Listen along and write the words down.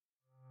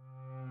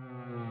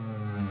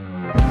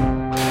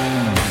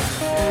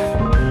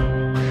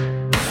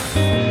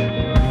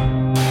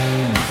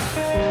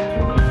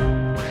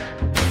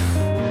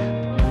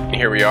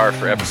we are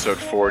for episode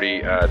 40.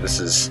 This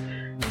is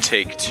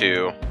take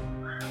 2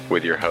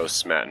 with your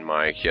hosts, Matt and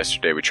Mike.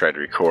 Yesterday we tried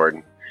to record,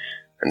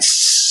 and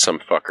some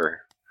fucker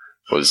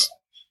was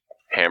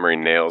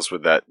hammering nails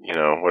with that,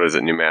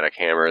 pneumatic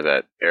hammer,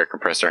 that air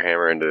compressor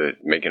hammer into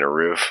making a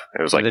roof.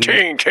 It was like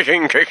ching,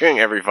 ching, ching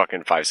every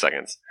fucking 5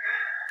 seconds.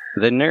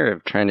 The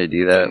nerve trying to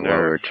do that while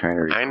we're trying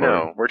to record. I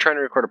know. We're trying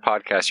to record a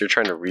podcast. You're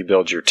trying to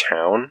rebuild your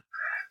town.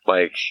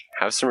 Like,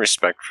 have some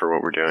respect for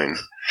what we're doing.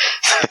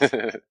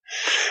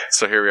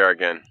 So here we are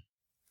again.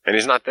 And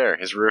he's not there.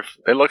 His roof,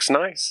 it looks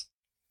nice.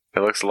 It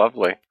looks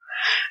lovely.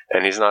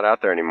 And he's not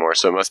out there anymore,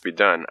 so it must be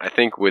done. I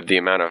think with the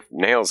amount of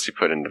nails he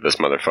put into this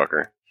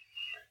motherfucker,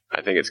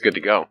 I think it's good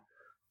to go.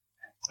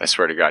 I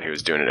swear to God, he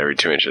was doing it every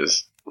 2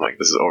 inches. I'm like,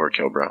 this is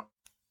overkill, bro.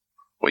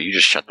 Well, you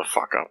just shut the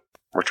fuck up.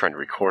 We're trying to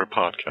record a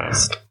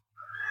podcast.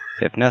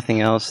 If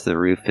nothing else, the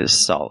roof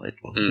is solid.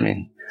 I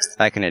mean,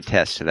 I can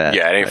attest to that.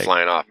 Yeah, it ain't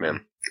flying off,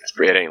 man.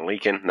 It ain't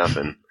leaking,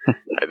 nothing.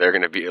 They're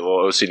going to be a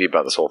little OCD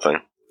about this whole thing.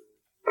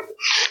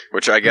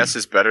 Which I guess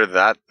is better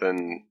that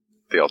than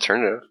the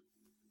alternative.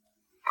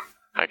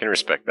 I can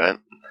respect that.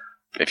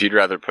 If you'd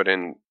rather put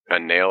in a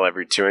nail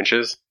every 2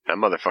 inches, that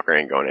motherfucker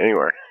ain't going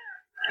anywhere.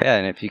 Yeah,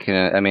 and if you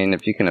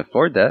can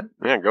afford that.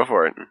 Yeah, go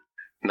for it.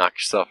 Knock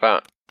yourself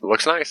out. It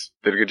looks nice.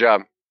 Did a good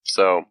job.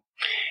 So,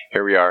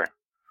 here we are.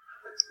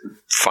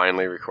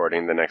 Finally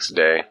recording the next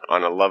day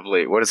on a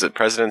lovely, what is it,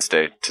 President's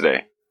Day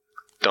today?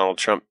 Donald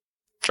Trump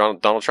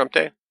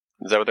Day?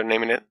 Is that what they're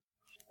naming it?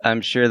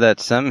 I'm sure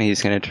that's something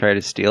he's going to try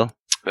to steal.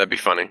 That'd be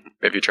funny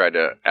if you tried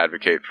to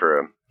advocate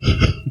for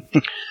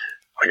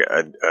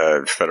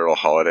a federal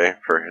holiday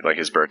for like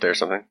his birthday or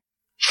something.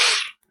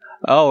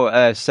 Oh,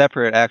 a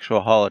separate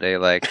actual holiday,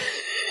 like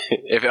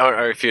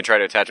if he tried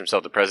to attach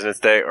himself to President's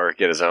Day or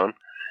get his own,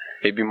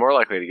 he'd be more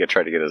likely to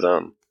try to get his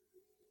own.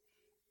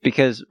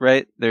 Because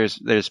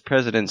there's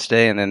President's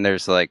Day and then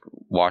there's like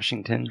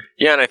Washington.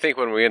 Yeah, and I think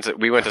when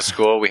we went to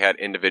school, we had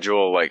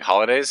individual like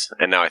holidays,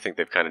 and now I think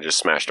they've kind of just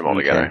smashed them all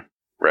together,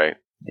 right?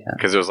 Yeah.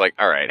 Because it was like,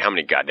 all right, how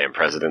many goddamn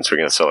presidents are we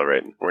going to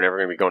celebrate? We're never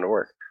going to be going to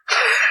work.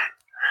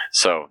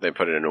 So they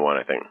put it into one,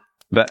 I think.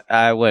 But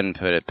I wouldn't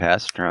put it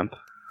past Trump.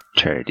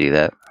 Try to do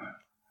that.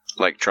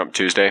 Like Trump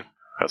Tuesday,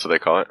 that's what they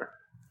call it.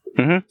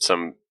 Mm-hmm.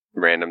 Some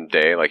random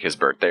day, like his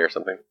birthday or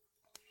something.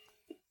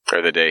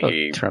 Or the day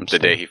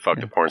he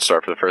fucked a porn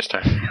star for the first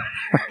time.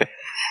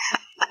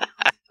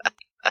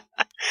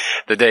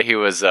 The day he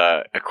was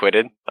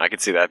acquitted. I could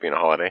see that being a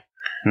holiday.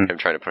 Him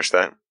trying to push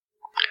that.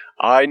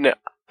 I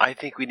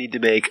think we need to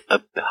make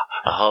a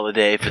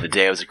holiday for the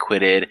day I was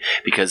acquitted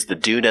because the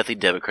do-nothing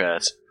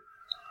Democrats.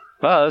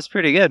 Wow, that was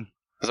pretty good. It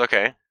was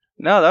okay.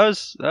 No, that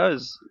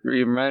was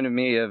reminded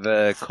me of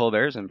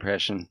Colbert's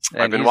impression.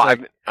 And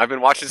I've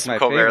been watching some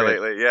Colbert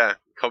favorite. lately. Yeah,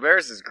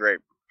 Colbert's is great.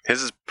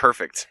 His is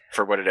perfect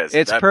for what it is.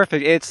 It's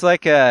perfect. It's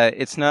like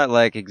it's not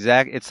like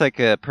exact. It's like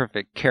a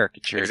perfect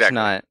caricature. Exactly. It's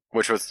not.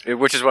 Which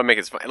is what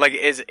makes it fun. Like,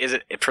 is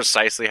it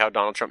precisely how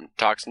Donald Trump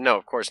talks? No,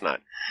 of course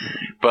not.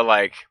 But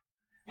like,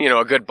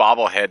 a good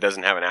bobblehead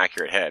doesn't have an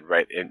accurate head,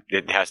 right?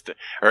 It has to.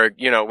 Or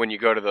when you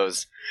go to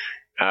those,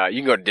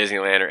 you can go to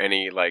Disneyland or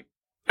any like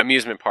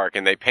amusement park,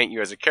 and they paint you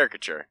as a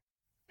caricature.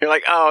 You're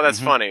like, oh, that's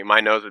funny. My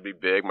nose would be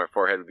big. My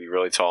forehead would be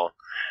really tall.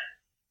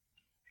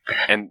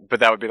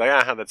 But that would be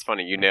like, that's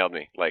funny. You nailed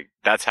me. Like,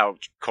 that's how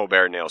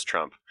Colbert nails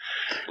Trump.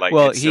 Like,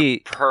 it's a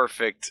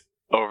perfect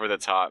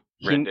over-the-top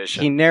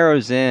rendition. He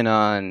narrows in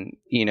on,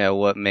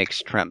 what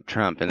makes Trump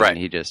Trump, and then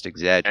he just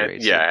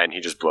exaggerates it. And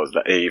he just blows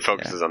that. He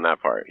focuses on that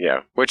part,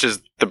 which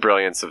is the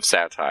brilliance of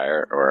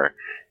satire or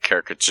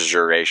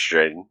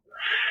caricaturization,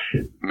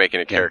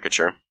 making a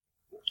caricature.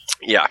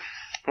 Yeah.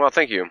 Well,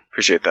 thank you.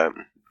 Appreciate that.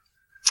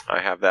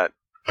 I have that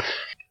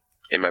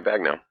in my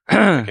bag now.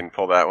 I can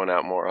pull that one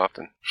out more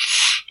often.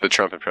 The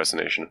Trump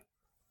impersonation.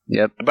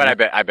 Yep. But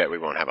I bet we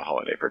won't have a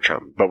holiday for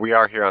Trump. But we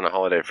are here on a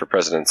holiday for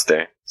President's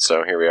Day.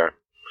 So here we are.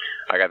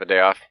 I got the day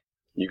off.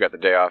 You got the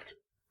day off.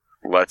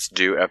 Let's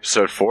do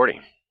episode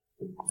 40.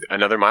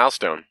 Another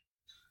milestone.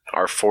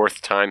 Our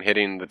 4th time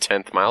hitting the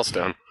 10th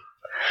milestone.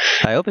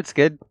 I hope it's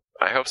good.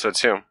 I hope so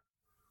too.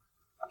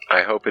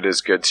 I hope it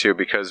is good too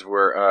because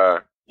we're,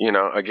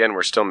 again,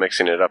 we're still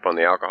mixing it up on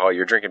the alcohol.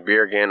 You're drinking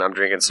beer again. I'm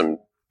drinking some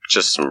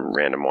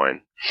random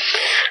wine.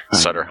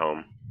 Sutter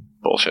Home.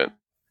 Bullshit.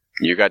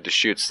 You got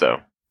Deschutes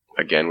though,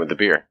 again with the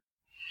beer.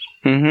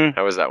 Mm-hmm.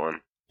 How was that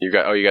one? You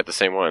got the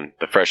same one,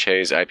 the Fresh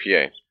Haze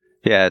IPA.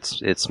 Yeah,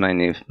 it's my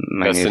new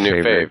That's the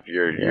new favorite.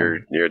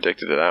 fave. You're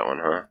addicted to that one,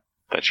 huh?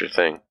 That's your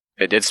thing.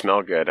 It did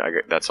smell good.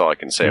 That's all I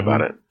can say about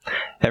it.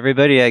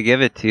 Everybody I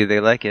give it to, they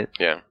like it.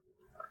 Yeah,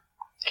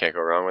 can't go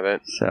wrong with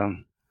it. So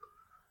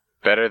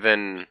better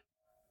than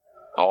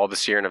all the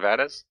Sierra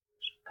Nevadas.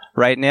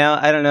 Right now,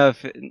 I don't know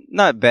if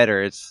not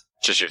better. It's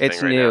just your thing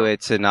right new. Now.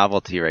 It's a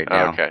novelty right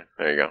now. Oh, okay,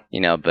 there you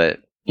go.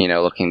 But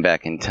looking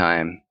back in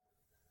time,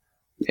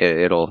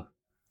 it'll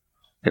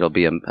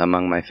be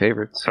among my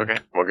favorites. Okay,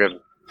 well,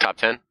 good. Top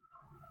 10?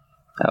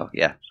 Oh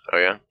yeah.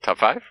 Top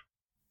 5?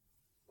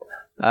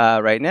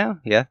 Right now,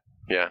 yeah.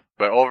 Yeah,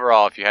 but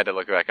overall, if you had to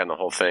look back on the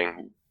whole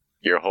thing,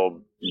 your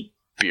whole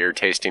beer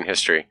tasting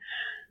history,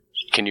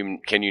 Can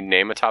you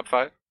name a top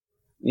 5?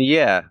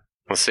 Yeah.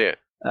 Let's see it.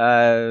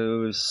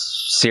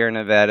 Sierra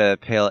Nevada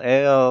Pale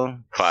Ale.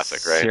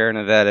 Classic, right? Sierra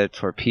Nevada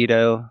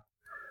Torpedo.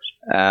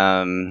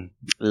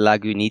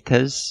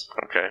 Lagunitas.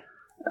 Okay.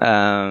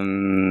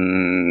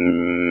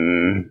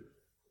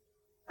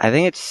 I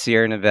think it's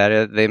Sierra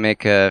Nevada. They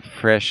make a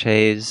fresh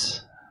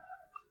haze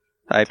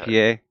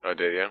IPA. Oh,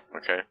 do you?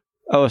 Okay.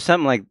 Oh,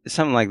 something like this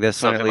one.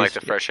 Something At like least.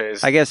 the fresh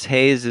haze. I guess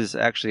haze is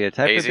actually a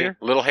type of Hazy, beer.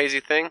 little hazy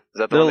thing. Is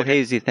that the Little one they do?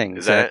 hazy thing.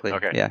 Is Exactly.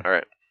 that it? Okay. Yeah. All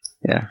right.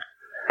 Yeah.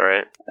 All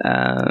right.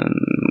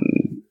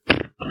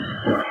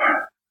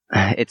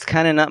 It's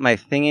kind of not my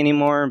thing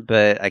anymore,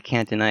 but I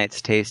can't deny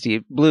it's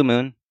tasty. Blue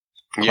Moon,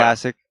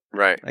 classic. Yeah.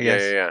 Right. I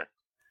guess. Yeah.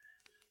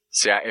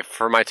 See, if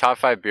for my top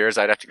 5 beers,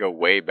 I'd have to go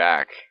way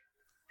back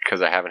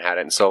because I haven't had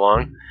it in so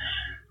long.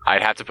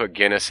 I'd have to put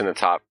Guinness in the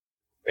top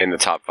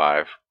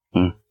 5.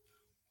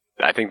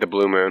 I think the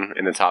Blue Moon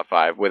in the top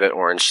 5 with an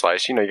orange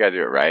slice. You gotta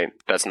do it right.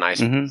 That's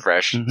nice,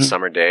 fresh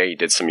summer day. You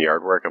did some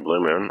yard work, a Blue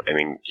Moon. I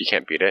mean, you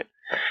can't beat it.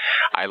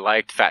 I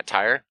liked Fat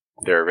Tire,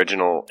 their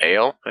original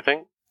ale, I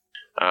think.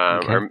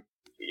 Or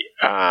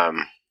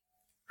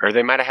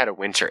they might have had a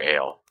winter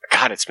ale.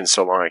 God, it's been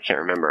so long, I can't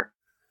remember.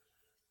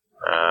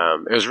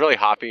 It was really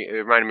hoppy. It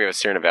reminded me of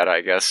Sierra Nevada,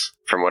 I guess,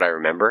 from what I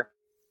remember.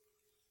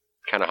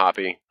 Kind of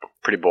hoppy,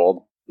 pretty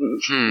bold.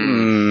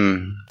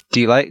 Do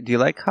you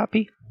like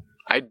hoppy?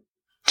 I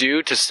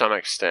do to some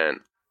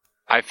extent.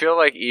 I feel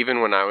like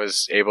even when I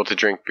was able to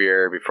drink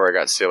beer before I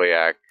got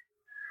celiac,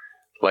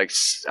 like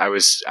there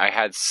was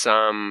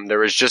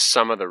just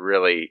some of the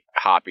really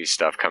hoppy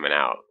stuff coming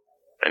out,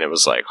 and it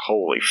was like,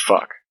 holy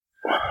fuck.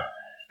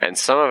 And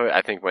some of it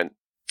I think went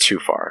too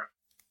far.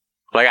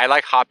 Like, I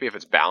like hoppy if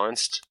it's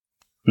balanced,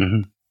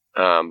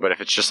 but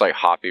if it's just like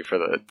hoppy for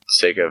the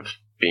sake of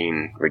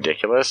being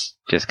ridiculous,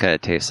 just kind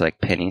of tastes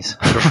like pennies.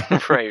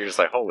 Right? You're just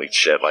like, holy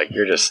shit! Like,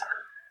 you're just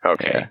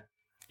okay. Yeah.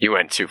 You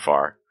went too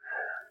far.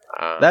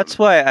 That's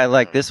why I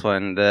like this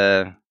one,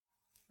 the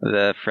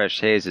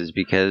fresh hazes,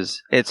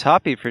 because it's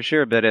hoppy for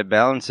sure, but it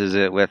balances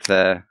it with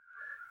a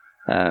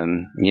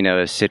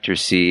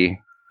citrusy,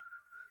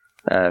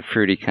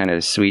 fruity kind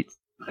of sweet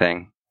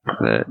thing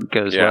that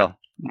goes well.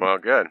 Well,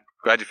 good.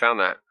 Glad you found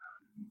that.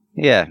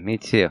 Yeah, me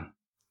too.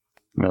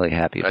 I'm really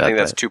happy about that. I think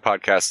that's 2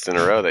 podcasts in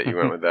a row that you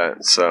went with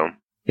that. So,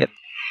 yep.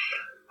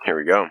 Here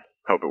we go.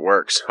 Hope it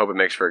works. Hope it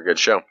makes for a good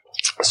show.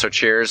 So,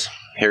 cheers.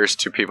 Here's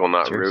to people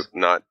not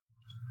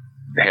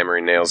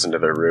hammering nails into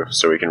their roof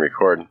so we can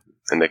record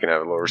and they can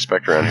have a little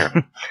respect around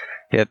here.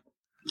 Yep.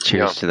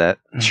 Cheers to that.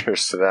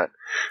 Cheers to that.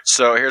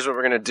 So, here's what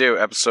we're going to do.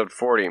 Episode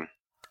 40.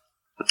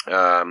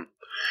 We're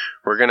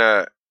going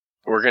to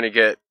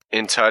get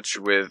in touch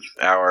with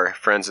our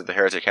friends at the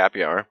Heretic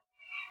Happy Hour.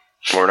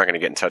 Well, we're not going to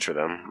get in touch with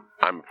them.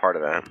 I'm a part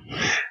of that.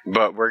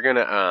 But we're going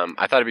to,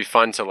 I thought it'd be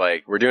fun to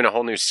we're doing a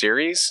whole new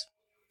series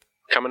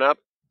coming up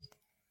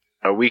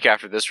a week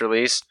after this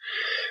release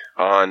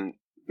on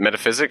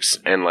metaphysics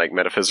and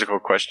metaphysical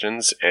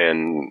questions.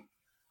 And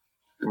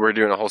we're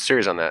doing a whole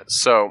series on that.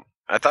 So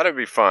I thought it'd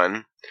be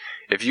fun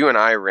if you and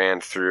I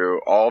ran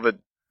through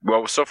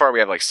so far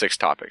we have 6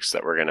 topics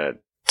that we're going to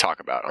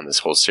talk about on this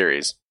whole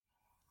series.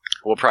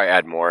 We'll probably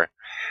add more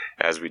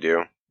as we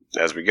go,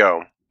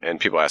 and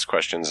people ask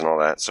questions and all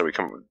that, so we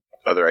come up with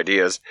other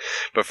ideas.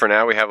 But for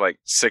now, we have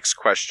 6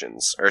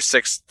 questions, or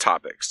 6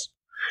 topics.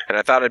 And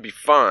I thought it'd be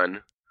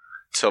fun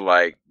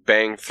to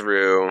bang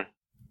through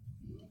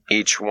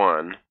each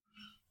one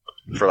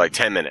for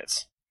 10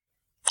 minutes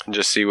and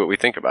just see what we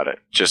think about it.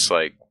 Just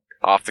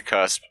off the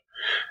cusp,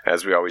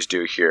 as we always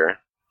do here,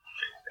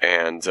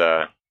 and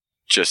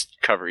just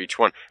cover each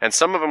one. And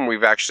some of them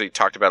we've actually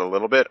talked about a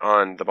little bit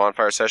on the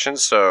bonfire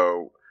sessions.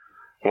 So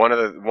one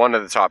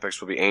of the topics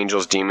will be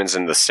angels, demons,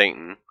 and the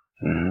Satan.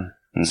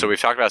 Mm-hmm. So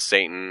we've talked about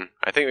Satan.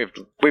 I think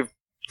we've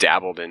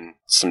dabbled in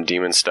some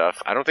demon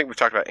stuff. I don't think we've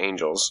talked about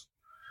angels.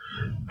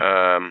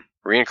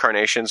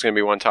 Reincarnation is going to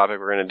be one topic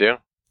we're going to do.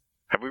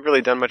 Have we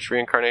really done much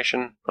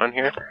reincarnation on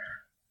here?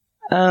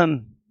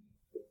 I'm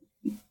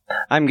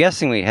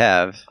guessing we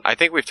have. I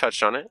think we've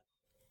touched on it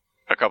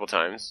a couple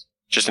times.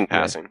 Just in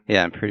passing.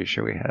 Yeah, I'm pretty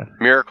sure we have.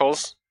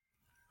 Miracles.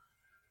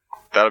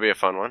 That'll be a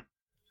fun one.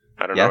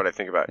 I don't know what I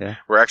think about it. Yeah.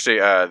 We're actually,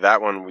 that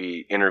one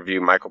we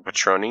interview Michael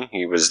Petroni.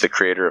 He was the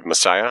creator of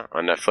Messiah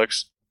on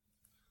Netflix.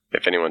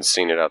 If anyone's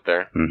seen it out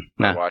there.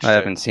 No, I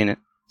haven't seen it.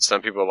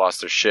 Some people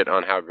lost their shit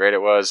on how great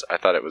it was. I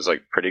thought it was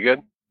pretty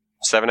good.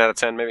 7 out of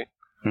 10 maybe.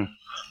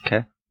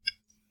 Okay.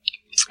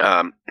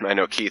 I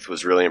know Keith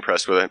was really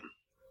impressed with it.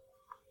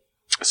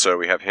 So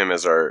we have him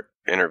as our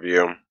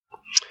interview.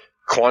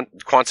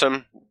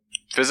 Quantum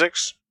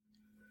physics.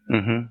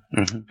 And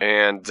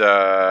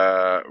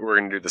we're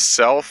going to do the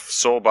self,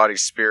 soul, body,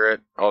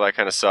 spirit, all that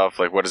kind of stuff.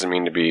 What does it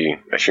mean to be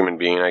a human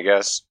being, I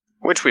guess?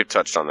 Which we've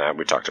touched on that.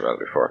 We talked about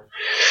it before.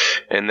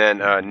 And then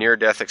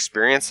near-death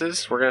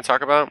experiences we're going to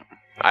talk about.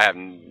 I have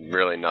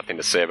really nothing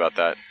to say about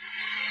that.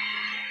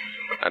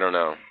 I don't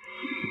know.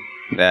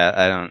 Yeah,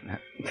 I don't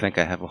think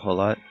I have a whole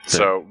lot.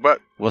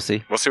 But we'll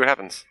see. We'll see what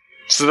happens.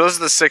 So those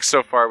are the 6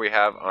 so far we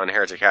have on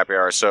Heretic Happy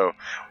Hour. So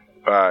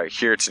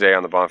here today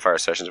on the Bonfire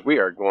Sessions, we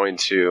are going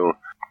to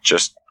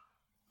just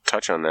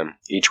touch on them,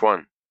 each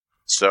one.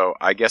 So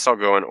I guess I'll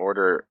go in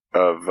order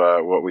of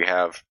what we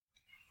have.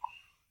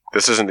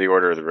 This isn't the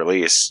order of the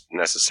release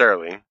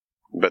necessarily,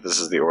 but this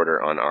is the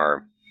order on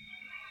our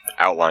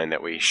outline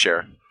that we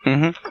share.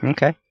 Mm-hmm.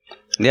 Okay.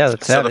 Yeah,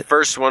 let's So have the it.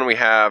 first one we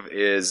have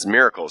is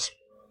Miracles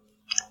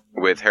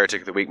with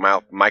Heretic of the Week,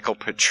 Michael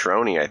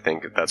Petroni, I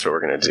think that's what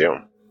we're going to do.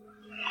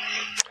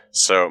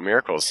 So,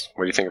 Miracles.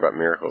 What do you think about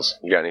Miracles?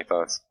 You got any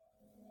thoughts?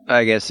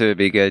 I guess it would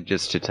be good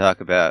just to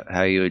talk about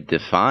how you would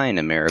define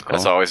a miracle.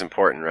 That's always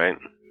important, right?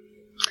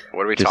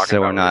 What are we Just talking so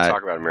about we're when not- we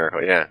talk about a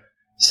miracle? Yeah.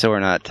 So we're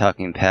not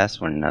talking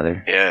past one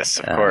another. Yes,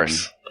 of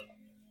course.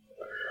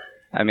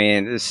 I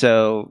mean,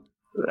 so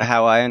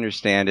how I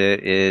understand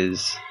it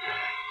is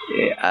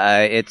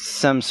it's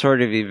some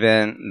sort of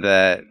event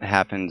that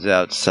happens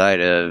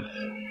outside of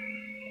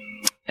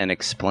an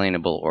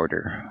explainable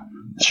order.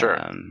 Sure.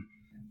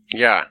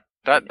 Yeah,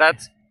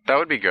 that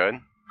would be good.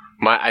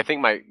 I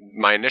think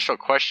my initial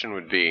question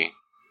would be,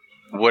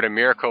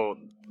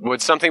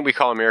 would something we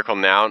call a miracle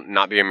now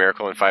not be a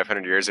miracle in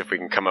 500 years if we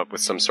can come up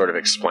with some sort of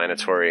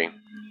explanatory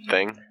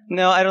thing?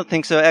 No, I don't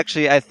think so.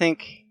 Actually, I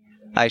think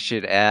I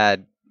should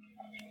add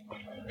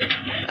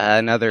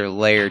another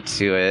layer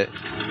to it,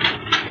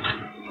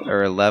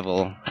 or a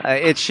level.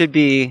 It should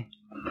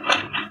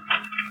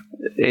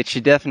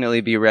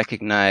definitely be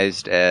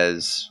recognized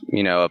as,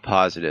 a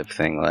positive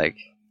thing. Like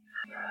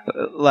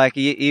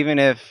even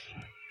if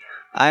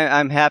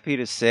I'm happy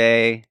to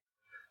say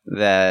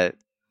that,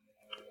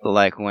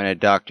 like when a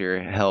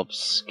doctor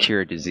helps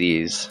cure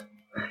disease,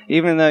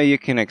 even though you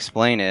can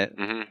explain it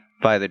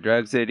by the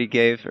drugs that he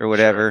gave or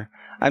whatever,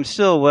 sure, I'm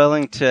still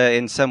willing to,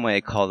 in some way,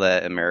 call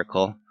that a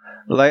miracle.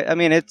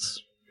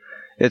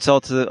 It's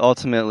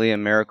ultimately a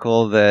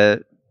miracle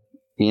that,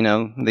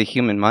 the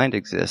human mind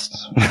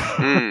exists.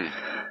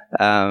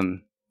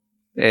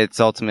 It's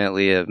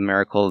ultimately a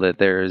miracle that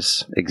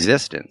there's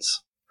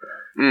existence.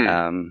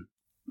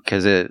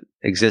 Because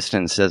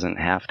existence doesn't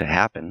have to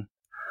happen,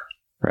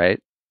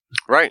 right?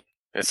 Right.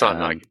 It's not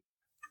like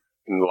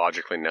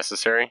logically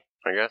necessary,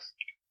 I guess.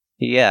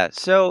 Yeah.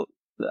 So,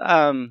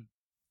 I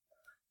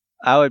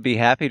would be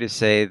happy to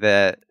say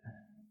that,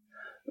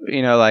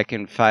 like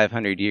in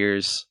 500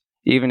 years,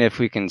 even if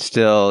we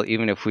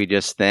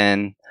just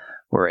then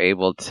were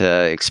able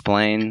to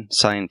explain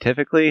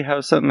scientifically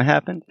how something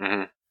happened,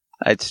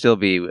 I'd still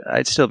be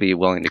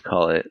willing to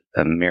call it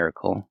a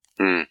miracle.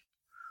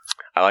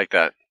 I like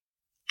that,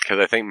 because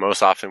I think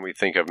most often we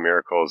think of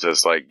miracles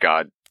as like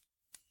God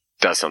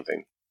does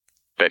something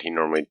that he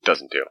normally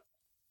doesn't do.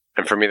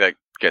 And for me, that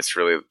gets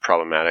really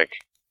problematic,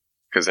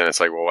 because then it's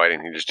like, well, why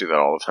didn't he just do that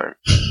all the time?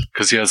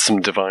 Because he has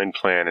some divine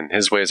plan and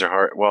his ways are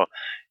hard. Well,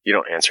 you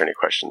don't answer any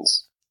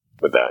questions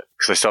with that,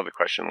 because I still have the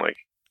question, like,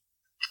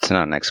 it's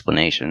not an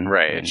explanation.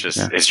 Right, it's just,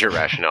 it's your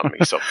rationale to make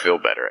yourself feel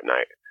better at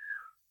night.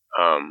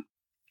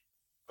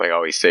 Like,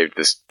 oh, he saved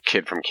this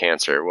kid from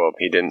cancer. Well,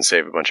 he didn't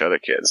save a bunch of other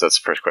kids. That's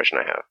the first question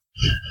I have.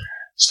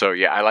 So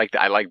yeah, I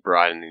like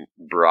broadening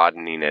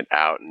it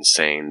out and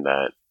saying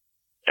that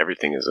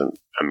everything is a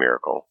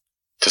miracle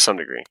to some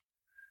degree.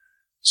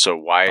 So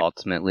why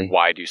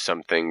do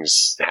some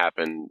things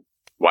happen?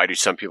 Why do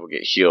some people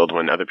get healed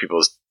when other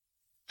people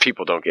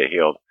don't get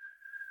healed?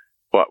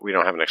 Well, we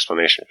don't have an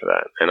explanation for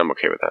that, and I'm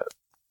okay with that.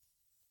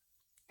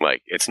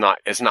 Like, it's not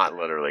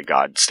literally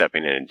God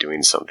stepping in and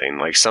doing something.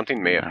 Like,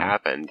 something may have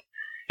happened.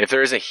 If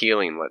there is a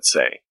healing, let's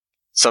say,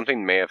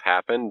 something may have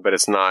happened, but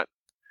it's not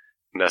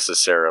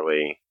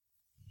necessarily,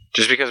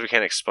 just because we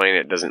can't explain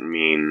it doesn't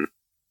mean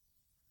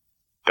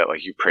that,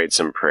 like, you prayed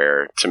some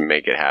prayer to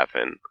make it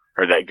happen,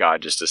 or that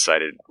God just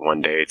decided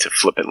one day to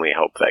flippantly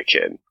help that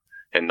kid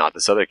and not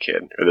this other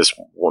kid, or this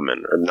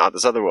woman, or not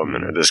this other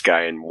woman, or this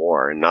guy in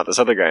war and not this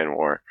other guy in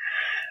war.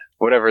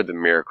 Whatever the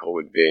miracle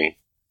would be,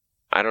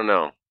 I don't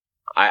know.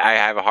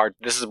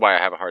 This is why I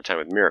have a hard time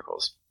with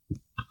miracles,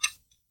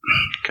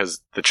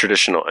 because the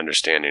traditional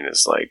understanding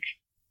is like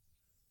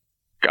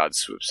God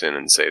swoops in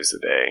and saves the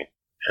day,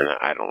 and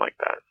I don't like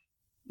that.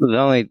 The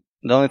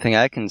only thing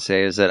I can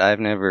say is that I've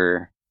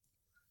never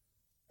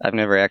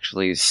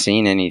actually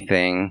seen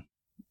anything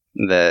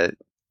that,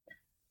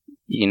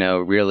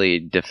 really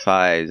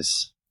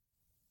defies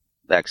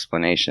the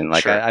explanation.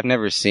 Like, sure. I've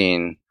never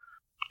seen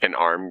an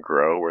arm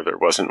grow where there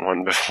wasn't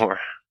one before.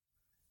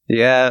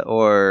 Yeah,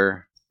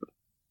 or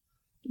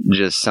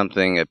just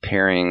something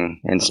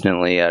appearing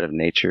instantly out of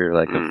nature,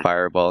 like a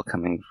fireball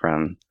coming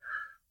from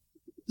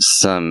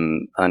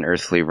some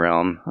unearthly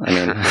realm. I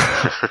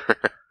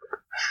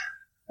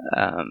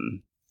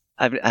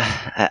mean,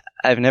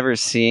 I've never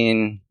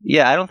seen.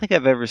 Yeah, I don't think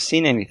I've ever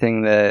seen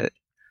anything that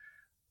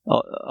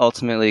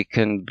ultimately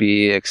can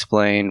be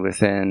explained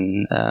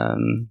within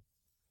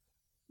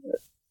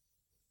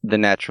the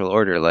natural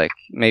order. Like,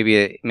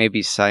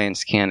 maybe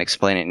science can't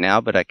explain it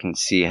now, but I can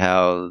see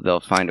how they'll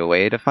find a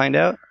way to find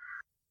out.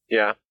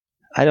 Yeah.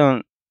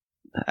 I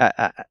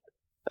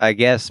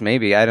guess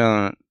maybe I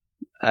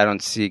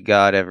don't see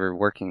God ever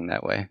working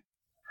that way.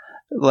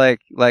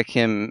 Like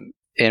him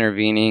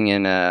intervening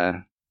in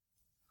a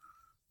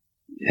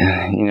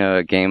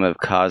game of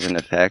cause and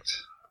effect.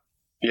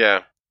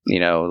 Yeah.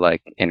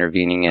 like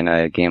intervening in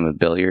a game of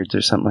billiards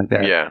or something like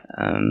that. Yeah.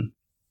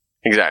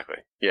 Exactly.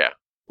 Yeah.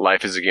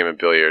 Life is a game of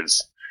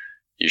billiards.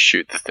 You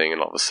shoot the thing,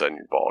 and all of a sudden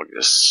your ball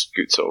just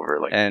scoots over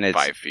like and it's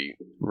 5 feet.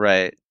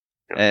 Right.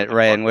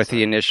 And with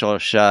the initial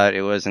shot,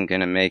 it wasn't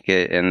going to make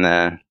it in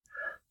the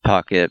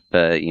pocket,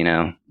 but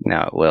now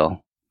it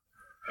will.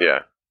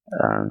 Yeah.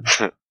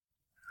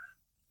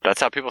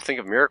 That's how people think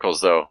of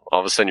miracles, though. All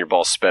of a sudden your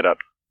ball sped up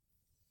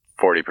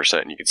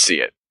 40% and you could see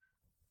it.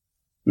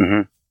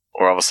 Mm-hmm.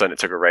 Or all of a sudden it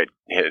took a right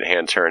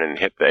hand turn and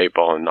hit the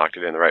 8-ball and knocked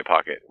it in the right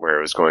pocket where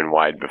it was going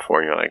wide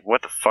before. And you're like,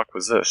 what the fuck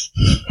was this?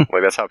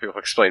 Like, that's how people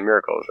explain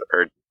miracles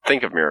or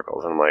think of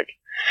miracles. And I'm like,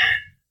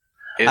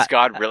 is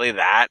God really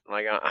that?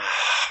 Like,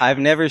 I've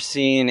never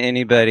seen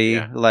anybody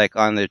like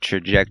on the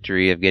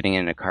trajectory of getting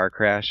in a car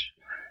crash,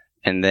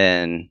 and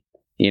then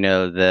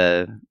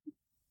the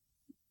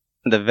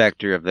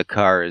vector of the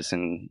car is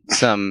in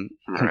some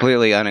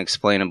completely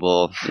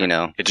unexplainable,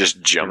 it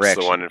just jumps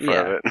direction. The one in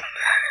front of it.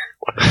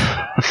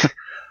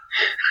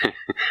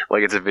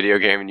 Like it's a video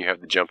game and you have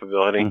the jump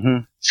ability. Mm-hmm.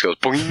 It just goes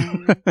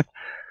boing.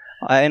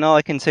 And all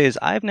I can say is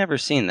I've never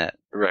seen that.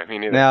 Right, me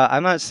neither. Now,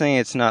 I'm not saying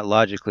it's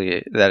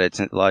logically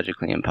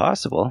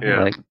impossible.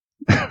 Yeah. Like,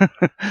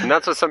 and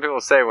that's what some people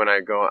say when I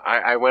go.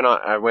 I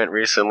went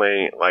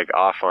recently, like,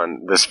 off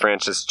on this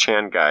Francis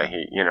Chan guy.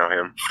 You know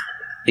him.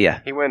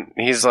 Yeah.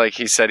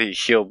 He said he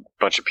healed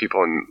a bunch of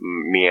people in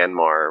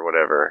Myanmar or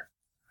whatever,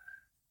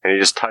 and he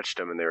just touched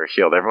them and they were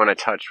healed. Everyone I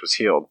touched was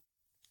healed.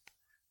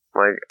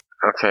 Like,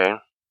 okay,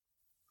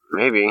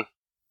 maybe.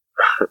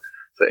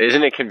 So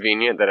isn't it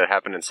convenient that it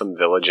happened in some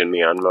village in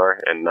Myanmar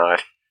and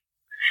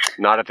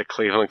not at the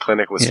Cleveland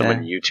Clinic with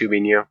someone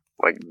YouTubing you,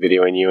 like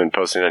videoing you and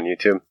posting on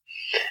YouTube?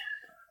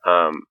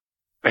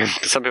 And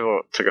some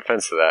people took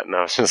offense to that, and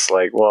I was just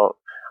like, well,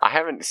 I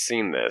haven't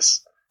seen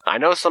this. I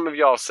know some of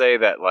y'all say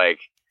that, like,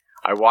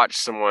 I watched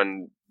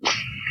someone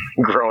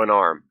grow an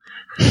arm.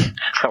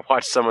 I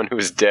watched someone who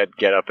was dead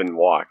get up and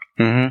walk.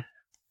 Mm-hmm.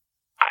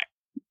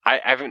 I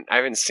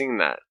haven't seen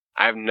that.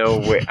 I have no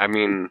way. I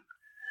mean,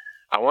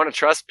 I want to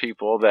trust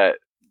people that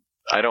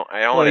I don't.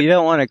 Well, you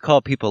don't want to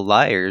call people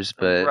liars,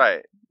 but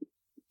right.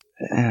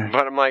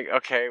 But I'm like,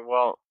 okay,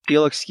 well,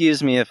 you'll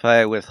excuse me if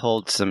I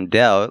withhold some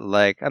doubt.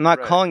 Like, I'm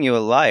not calling you a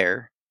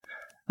liar.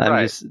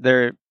 I'm just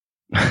there.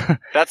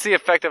 That's the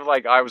effect of,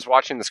 like, I was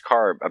watching this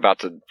car about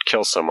to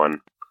kill someone,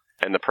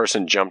 and the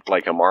person jumped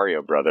like a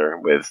Mario brother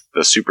with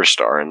the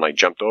superstar and, like,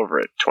 jumped over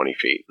it 20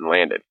 feet and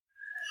landed.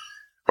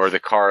 Or the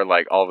car,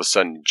 like, all of a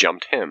sudden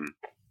jumped him.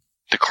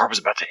 The car was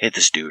about to hit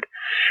this dude.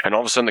 And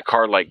all of a sudden the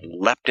car, like,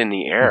 leapt in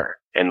the air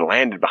and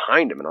landed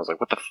behind him. And I was like,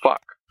 what the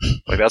fuck?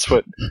 Like, that's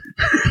what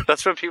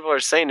people are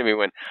saying to me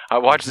when I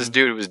watch this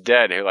dude who was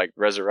dead, who, like,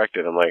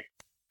 resurrected. I'm like,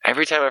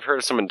 every time I've heard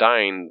of someone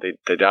dying,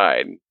 they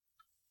died.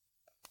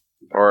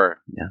 Or,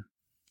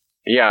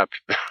 yeah,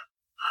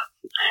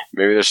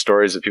 maybe there's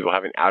stories of people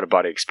having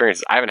out-of-body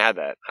experiences. I haven't had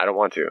that. I don't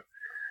want to.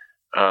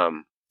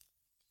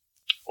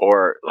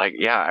 Or, like,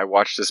 I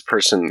watched this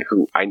person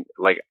who I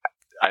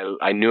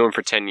knew him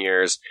for 10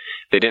 years.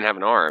 They didn't have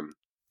an arm.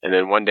 And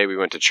then one day we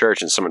went to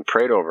church and someone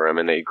prayed over him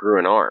and they grew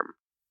an arm.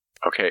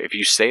 Okay, if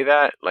you say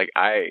that, like,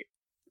 I'm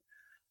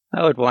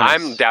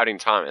doubting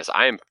Thomas.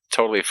 I am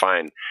totally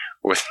fine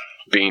with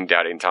being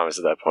doubting Thomas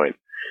at that point.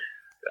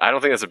 I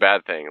don't think that's a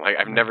bad thing. Like,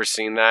 I've never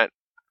seen that.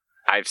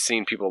 I've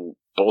seen people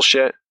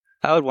bullshit.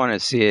 I would want to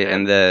see it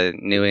in the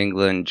New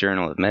England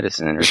Journal of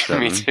Medicine or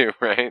something. Me too,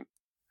 right?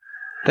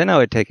 Then I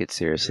would take it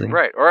seriously.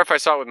 Right. Or if I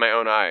saw it with my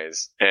own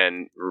eyes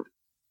and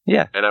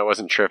I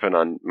wasn't tripping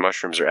on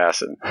mushrooms or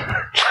acid.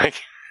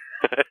 Like,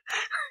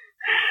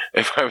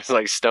 if I was,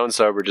 like, stone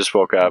sober, just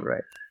woke up,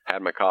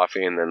 had my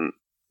coffee, and then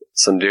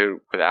some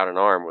dude without an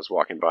arm was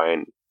walking by,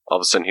 and all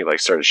of a sudden he, like,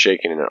 started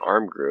shaking and an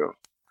arm grew.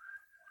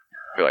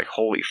 I'd be like,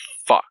 holy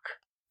fuck.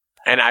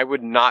 And I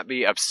would not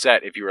be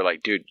upset if you were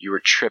like, dude, you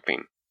were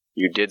tripping.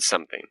 You did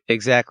something.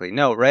 Exactly.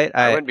 No, right?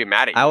 I wouldn't be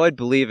mad at you. I would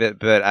believe it,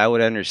 but I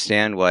would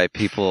understand why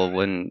people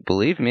wouldn't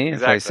believe me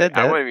if I said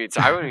that. I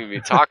wouldn't even be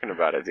talking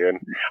about it, dude.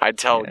 I'd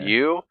tell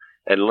you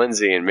and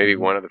Lindsay and maybe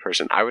one other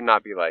person. I would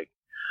not be like,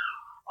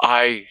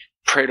 I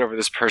prayed over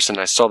this person.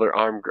 I saw their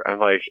arm. I'm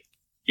like,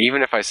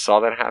 even if I saw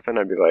that happen,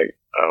 I'd be like,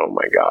 oh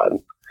my God,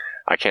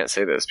 I can't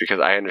say this because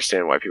I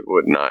understand why people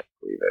would not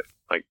believe it.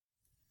 Like,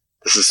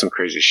 this is some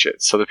crazy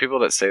shit. So the people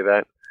that say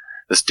that,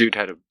 this dude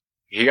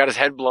he got his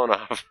head blown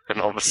off, and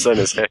all of a sudden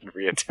his head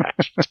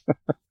reattached.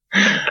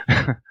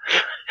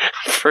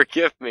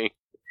 Forgive me,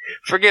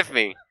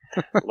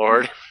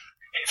 Lord,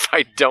 if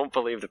I don't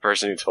believe the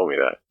person who told me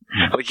that.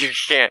 Like, you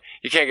can't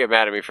get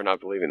mad at me for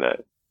not believing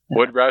that.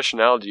 What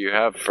rationale do you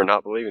have for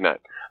not believing that?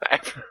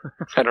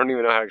 I don't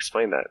even know how to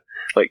explain that.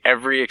 Like,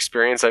 every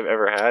experience I've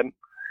ever had,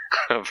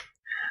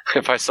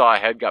 if I saw a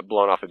head got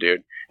blown off a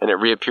dude and it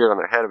reappeared on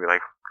their head, I'd be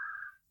like,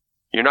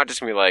 you're not just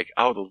going to be like,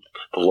 oh,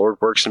 the Lord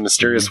works in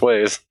mysterious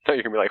ways. No,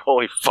 you're going to be like,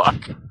 holy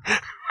fuck.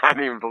 I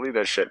didn't even believe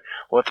that shit.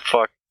 What the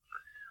fuck?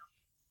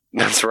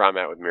 That's where I'm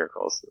at with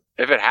miracles.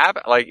 If it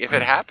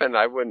happened,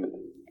 I wouldn't.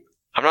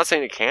 I'm not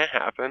saying it can't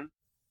happen.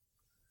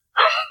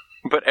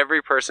 But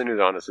every person who's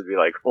honest would be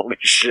like, holy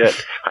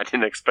shit, I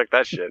didn't expect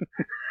that shit.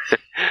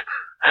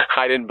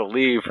 I didn't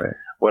believe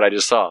what I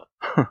just saw.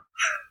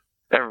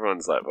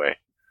 Everyone's that way.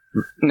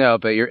 No,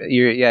 but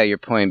your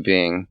point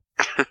being,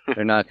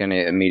 they're not going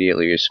to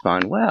immediately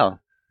respond, wow,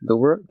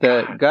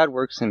 the God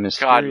works in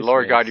mysterious ways.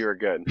 Lord God, you are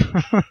good.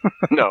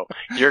 No,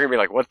 you're going to be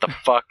like, what the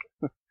fuck?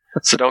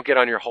 So don't get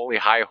on your holy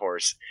high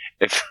horse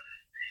if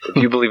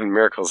you believe in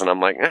miracles. And I'm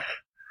like,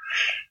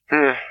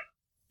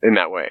 in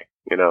that way,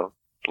 you know?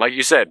 Like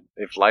you said,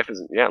 if life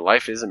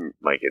isn't,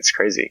 like, it's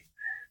crazy.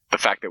 The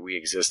fact that we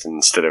exist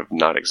instead of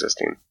not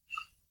existing.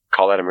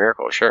 Call that a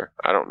miracle, sure.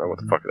 I don't know what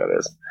the fuck that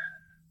is.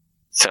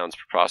 It sounds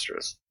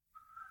preposterous.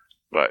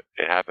 But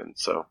it happened,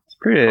 so.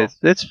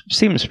 It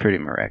seems pretty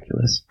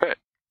miraculous. Right.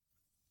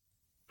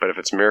 But if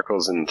it's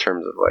miracles in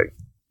terms of, like,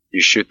 you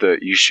shoot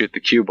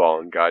the cue ball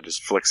and God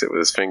just flicks it with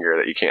his finger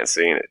that you can't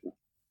see and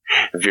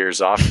it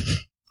veers off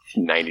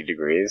 90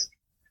 degrees.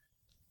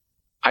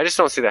 I just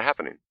don't see that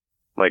happening.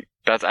 Like,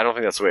 I don't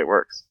think that's the way it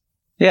works.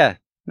 Yeah,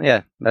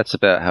 that's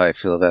about how I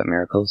feel about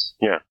miracles.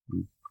 Yeah.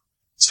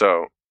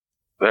 So,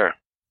 there.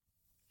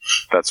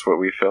 That's what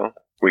we feel.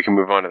 We can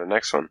move on to the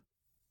next one.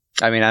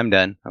 I mean, I'm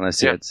done,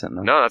 unless you had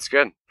something. No, that's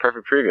good.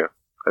 Perfect preview.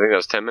 I think that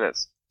was 10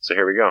 minutes. So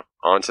here we go.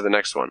 On to the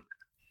next one.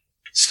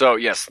 So,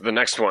 yes, the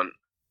next one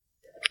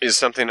is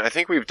something I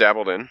think we've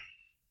dabbled in.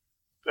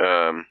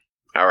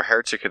 Our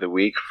Heretic of the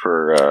Week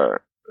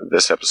for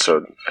this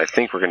episode, I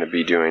think we're going to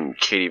be doing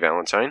Katie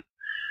Valentine.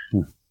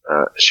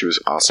 She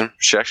was awesome.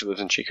 She actually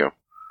lives in Chico.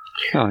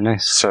 Oh,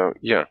 nice. So,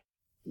 yeah.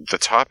 The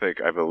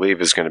topic, I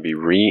believe, is going to be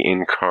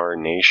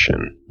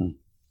reincarnation.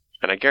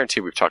 And I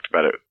guarantee we've talked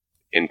about it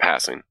in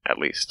passing, at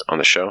least, on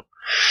the show.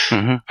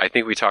 Mm-hmm. I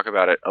think we talk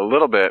about it a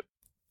little bit,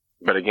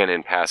 but again,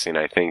 in passing,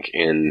 I think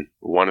in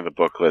one of the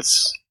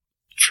booklets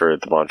for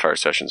the Bonfire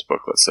Sessions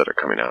booklets that are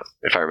coming out,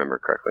 if I remember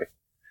correctly.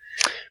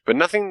 But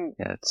nothing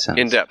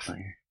in depth.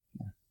 Funny.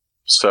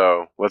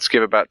 So let's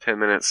give about 10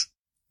 minutes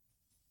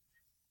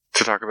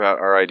to talk about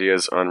our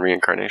ideas on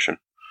reincarnation.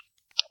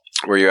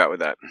 Where are you at with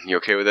that? You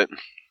okay with it?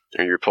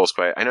 Are you repulsed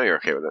by it? I know you're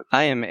okay with it.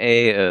 I am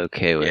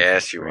okay with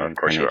Yes, you are. Of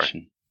course you are.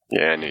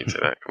 Yeah, I knew you'd say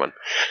that. Come on.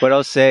 What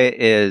I'll say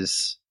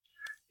is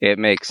it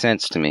makes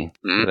sense to me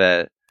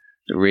that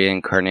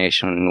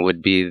reincarnation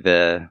would be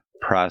the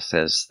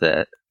process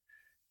that,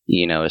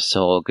 you know, a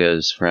soul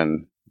goes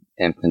from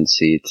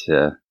infancy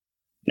to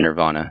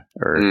nirvana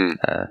or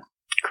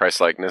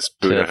Christ-likeness,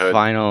 Buddhahood. To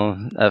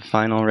a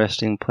final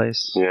resting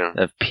place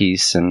of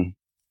peace and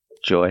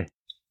joy.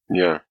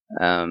 Yeah.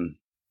 I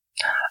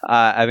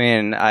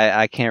mean,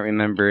 I can't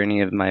remember any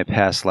of my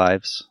past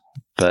lives,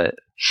 but,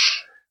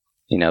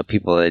 you know,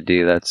 people that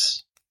do, I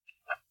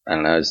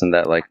don't know, isn't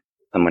that like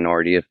a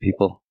minority of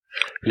people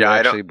who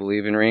actually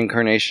believe in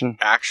reincarnation?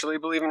 Actually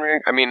believe in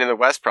reincarnation? I mean, in the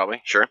West,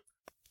 probably, sure.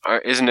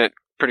 Isn't it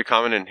pretty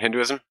common in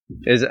Hinduism?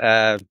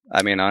 I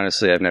mean,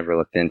 honestly, I've never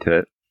looked into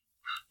it.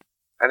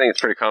 I think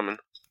it's pretty common.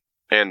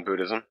 And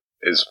Buddhism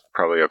is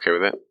probably okay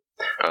with it.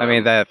 I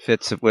mean, that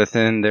fits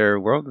within their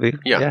worldview.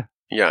 Yeah.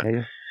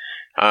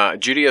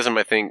 Judaism,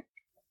 I think,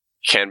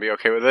 can be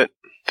okay with it,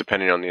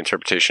 depending on the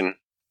interpretation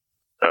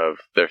of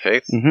their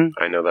faith. Mm-hmm.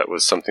 I know that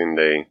was something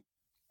they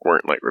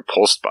weren't, like,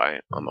 repulsed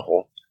by on the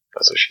whole.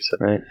 That's what she said.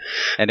 Right.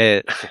 And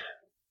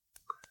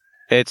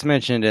it's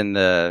mentioned in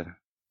the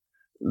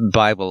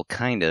Bible,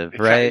 kind of,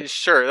 right?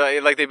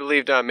 Sure. Like they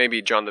believed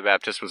maybe John the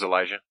Baptist was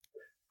Elijah,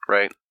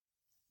 right?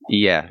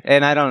 Yeah.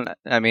 And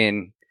I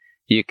mean,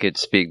 you could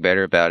speak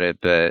better about it,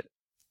 but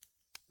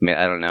I mean,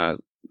 I don't know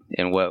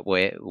in what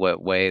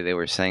way they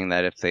were saying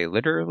that, if they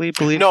literally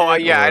believed it.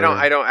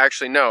 I don't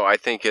actually know. I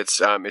think it's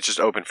just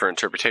open for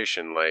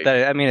interpretation. Like,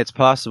 I mean, it's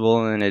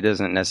possible, and it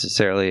doesn't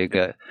necessarily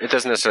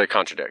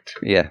contradict.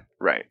 Yeah.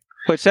 Right.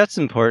 Which that's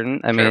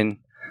important. I mean,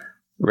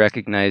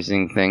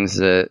 recognizing things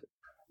that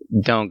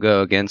don't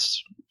go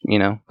against, you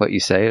know, what you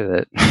say.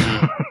 That.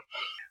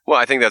 Well,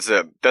 I think that's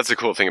a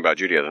cool thing about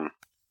Judaism.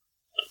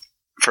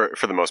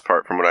 For the most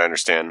part, from what I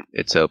understand,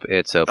 it's open.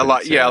 A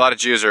lot of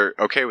Jews are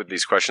okay with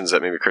these questions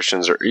that maybe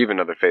Christians or even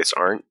other faiths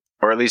aren't,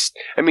 or at least,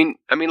 I mean,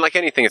 like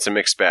anything, it's a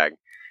mixed bag.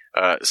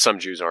 Some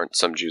Jews aren't,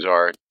 some Jews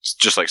are.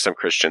 Just like some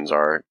Christians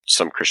are,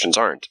 some Christians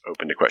aren't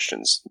open to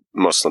questions.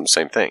 Muslims,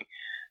 same thing.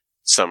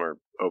 Some are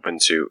open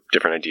to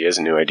different ideas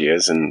and new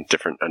ideas and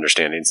different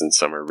understandings, and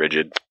some are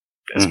rigid,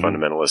 as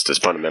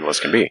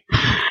fundamentalist can be.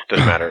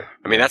 Doesn't matter.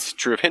 I mean, that's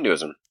true of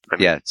Hinduism.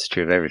 Yeah, it's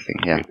true of everything.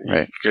 Yeah, I mean,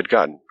 right. Good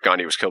God,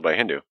 Gandhi was killed by a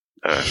Hindu.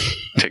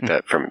 Take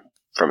that from it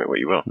what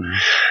you will.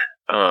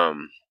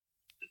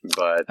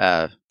 But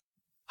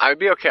I'd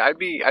be okay. I'd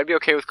be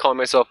okay with calling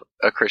myself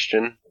a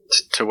Christian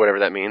to whatever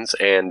that means,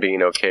 and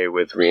being okay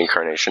with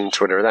reincarnation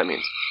to whatever that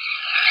means.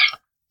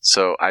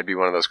 So I'd be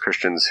one of those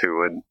Christians who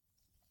would.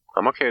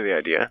 I'm okay with the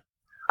idea.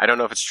 I don't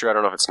know if it's true. I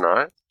don't know if it's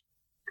not.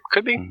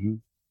 Could be. Mm-hmm.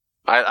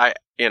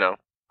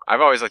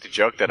 I've always liked to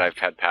joke that I've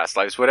had past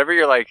lives. Whatever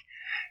you're like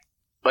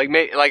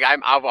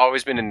I've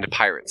always been into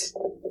pirates,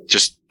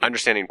 just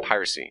understanding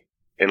piracy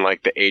in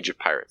like the age of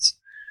pirates.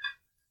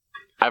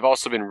 I've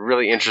also been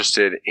really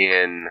interested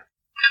in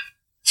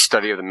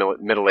study of the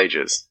Middle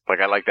Ages. Like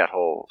I like that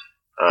whole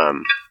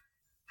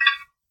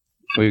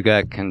We've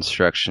got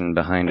construction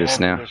behind us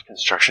now. There's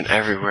construction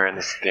everywhere in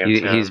this damn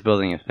town. He's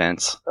building a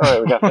fence. All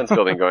right, we got fence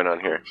building going on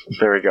here.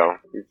 There we go.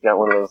 We've got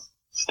one of those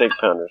steak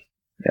pounders.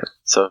 Yep.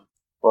 So,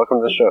 welcome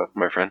to the show,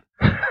 my friend.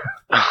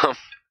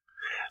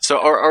 So,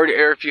 or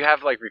if you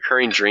have like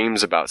recurring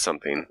dreams about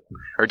something,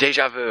 or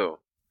deja vu,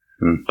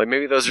 like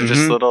maybe those are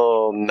just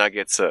little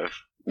nuggets of.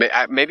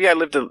 Maybe I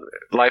lived a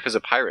life as a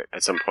pirate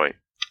at some point,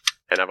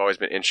 and I've always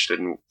been interested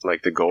in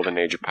like the golden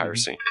age of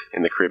piracy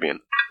in the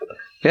Caribbean.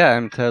 Yeah,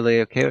 I'm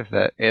totally okay with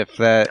that.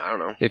 I don't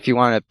know. If you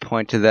want to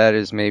point to that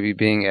as maybe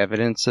being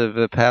evidence of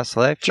a past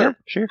life, sure.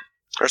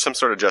 Or some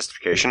sort of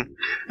justification.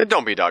 And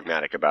don't be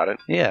dogmatic about it.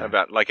 Yeah.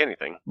 About like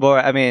anything. Well,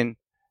 I mean,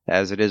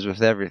 as it is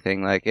with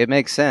everything, like it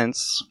makes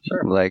sense.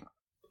 Sure. Like,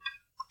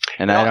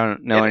 and I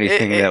don't know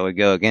anything that would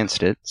go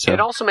against it. So it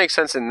also makes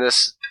sense in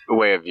this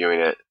way of viewing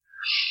it.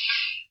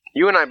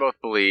 You and I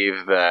both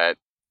believe that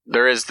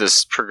there is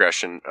this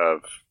progression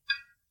of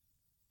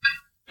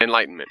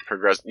enlightenment,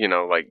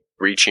 like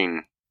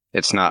reaching.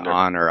 It's not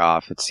on or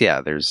off. It's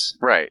there's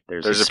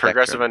a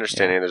progressive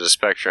understanding. There's a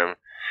spectrum.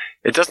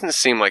 It doesn't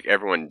seem like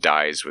everyone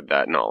dies with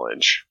that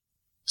knowledge.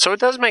 So it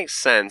does make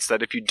sense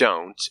that if you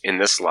don't, in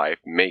this life,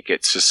 make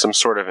it to some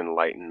sort of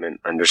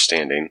enlightenment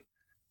understanding,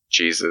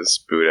 Jesus,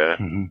 Buddha,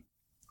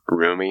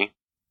 Rumi,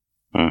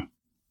 the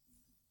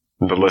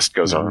list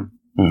goes on.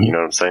 You know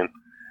what I'm saying?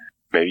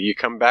 Maybe you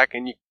come back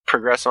and you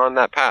progress on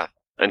that path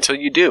until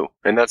you do,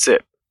 and that's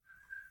it.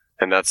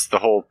 And that's the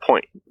whole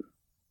point.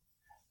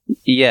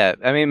 Yeah,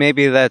 I mean,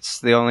 maybe that's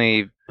the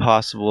only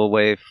possible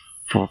way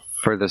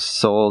for the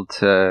soul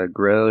to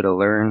grow, to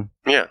learn.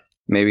 Yeah.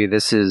 Maybe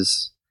this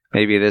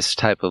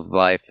type of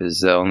life is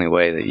the only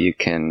way that you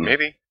can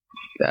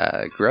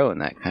grow in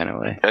that kind of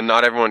way. And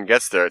not everyone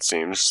gets there, it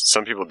seems.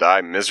 Some people die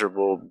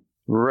miserable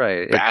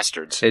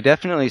bastards. It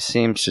definitely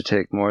seems to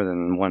take more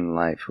than one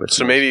life.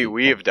 So maybe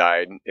we have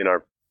died in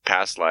our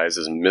past lives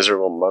as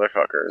miserable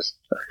motherfuckers.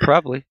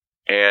 Probably.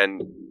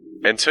 And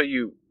until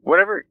you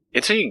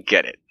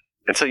get it.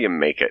 Until you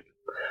make it.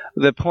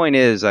 The point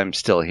is, I'm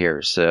still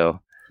here,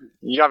 so...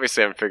 You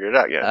obviously haven't figured it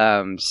out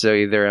yet. So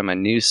either I'm a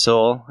new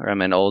soul, or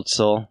I'm an old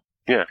soul.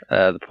 Yeah.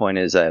 The point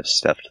is, I have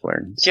stuff to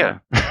learn. So.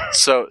 Yeah.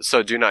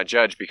 So do not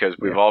judge, because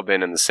we've all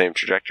been in the same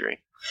trajectory.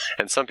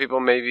 And some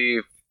people may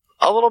be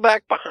a little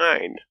back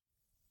behind.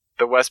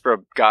 The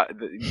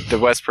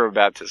Westboro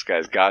Baptist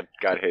guys, God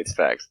hates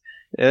facts.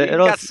 We've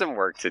got some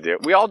work to do.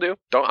 We all do.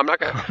 I'm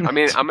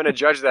gonna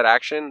judge that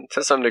action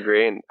to some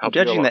degree and help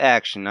you judging the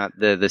action, not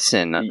the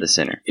sin, not the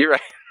sinner. You're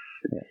right.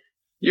 Yeah.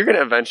 You're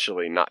gonna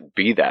eventually not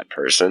be that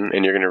person,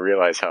 and you're gonna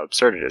realize how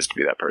absurd it is to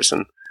be that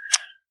person.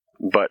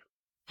 But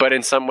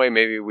in some way,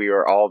 maybe we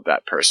are all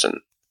that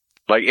person.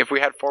 Like if we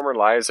had former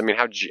lives, I mean,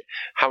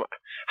 how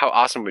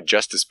awesome would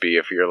justice be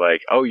if you're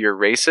like, oh, you're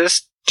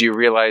racist? Do you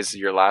realize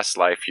your last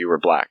life you were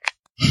black,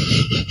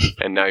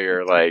 and now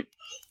you're like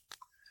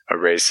a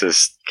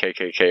racist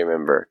KKK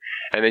member,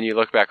 and then you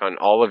look back on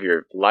all of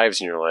your lives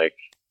and you're like,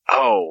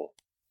 oh,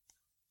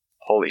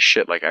 holy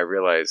shit, like I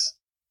realize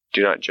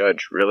do not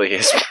judge really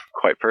is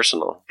quite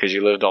personal, because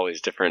you lived all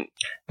these different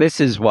This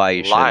is why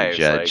you lives.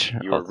 Shouldn't judge.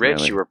 Like, you were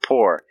rich, you were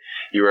poor,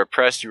 you were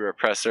oppressed, you were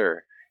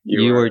oppressor.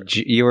 You were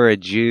a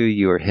Jew,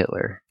 you were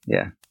Hitler.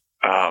 Yeah.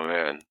 Oh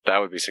man, that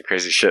would be some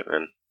crazy shit,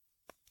 man.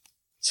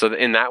 So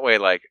in that way,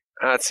 like,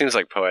 it seems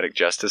like poetic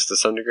justice to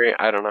some degree.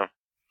 I don't know.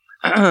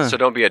 So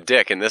don't be a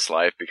dick in this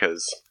life,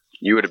 because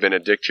you would have been a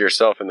dick to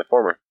yourself in the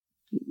former.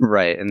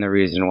 Right, and the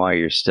reason why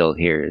you're still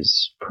here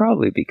is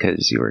probably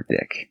because you were a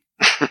dick.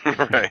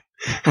 Right.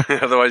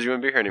 Otherwise you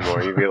wouldn't be here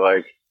anymore. You'd be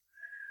like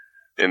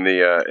in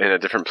a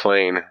different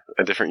plane,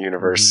 a different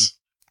universe.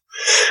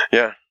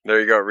 Yeah, there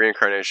you go,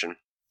 reincarnation.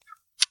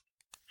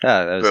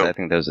 I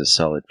think that was a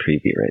solid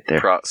preview right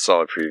there.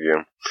 Solid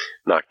preview.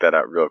 Knock that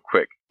out real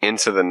quick.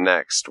 Into the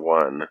next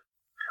one.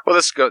 Well,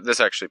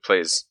 this actually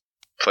plays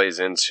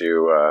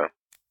into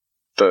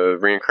the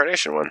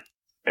reincarnation one.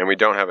 And we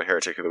don't have a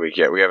Heretic of the Week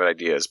yet. We have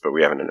ideas, but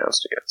we haven't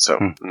announced it yet. So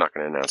I'm not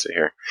going to announce it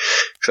here,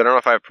 because I don't know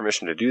if I have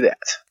permission to do that.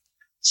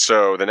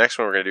 So the next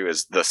one we're going to do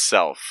is the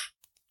self.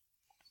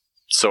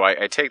 So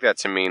I take that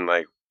to mean,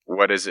 like,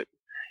 what is it?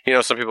 You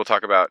know, some people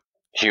talk about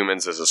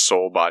humans as a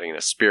soul, body, and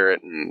a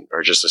spirit,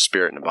 or just a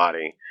spirit and a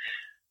body.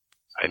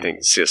 I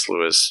think C.S.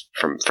 Lewis,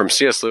 from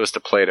C.S. Lewis to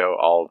Plato,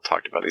 all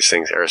talked about these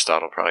things.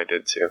 Aristotle probably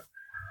did too.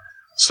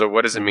 So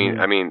what does it mean?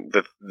 I mean,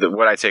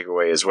 what I take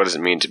away is, what does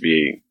it mean to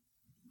be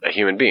a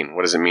human being?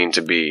 What does it mean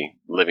to be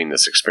living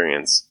this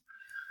experience?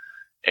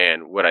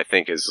 And what I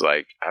think is,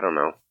 like, I don't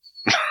know.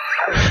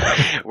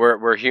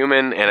 we're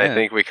human, and I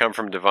think we come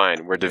from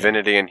divine. We're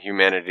divinity and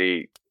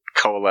humanity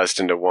coalesced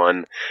into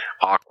one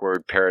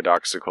awkward,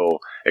 paradoxical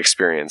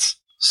experience.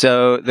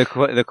 So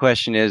the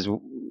question is,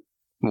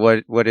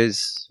 what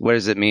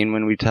does it mean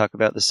when we talk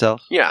about the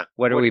self? Yeah.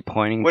 What are we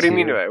pointing to? What do you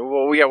mean by it?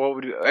 Well, yeah.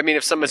 I mean,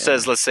 if someone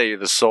says, let's say, you're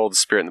the soul, the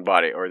spirit, and the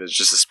body, or there's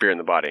just a spirit in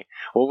the body.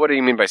 Well, what do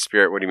you mean by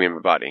spirit? What do you mean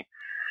by body?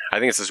 I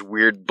think it's this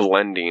weird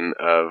blending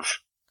of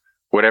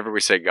whatever we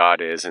say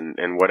God is, and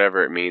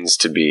whatever it means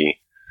to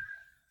be.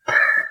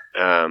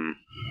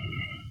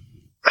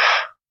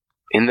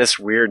 in this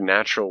weird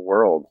natural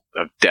world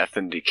of death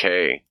and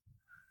decay.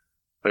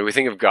 Like, we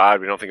think of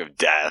God, we don't think of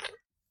death.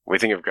 We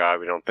think of God,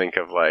 we don't think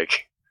of,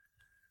 like,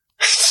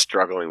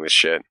 struggling with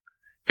shit.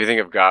 If we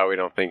think of God, we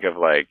don't think of,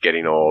 like,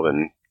 getting old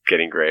and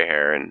getting gray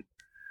hair and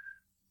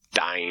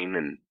dying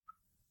and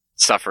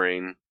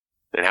suffering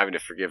and having to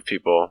forgive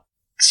people.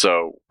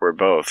 So we're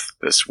both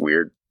this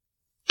weird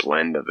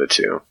blend of the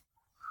two.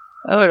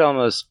 I would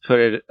almost put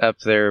it up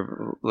there,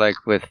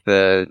 like, with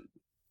the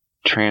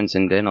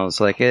transcendentals.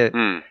 Like,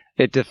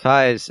 it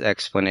defies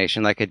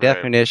explanation. Like, a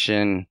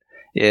definition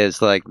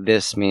is like,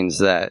 this means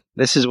that.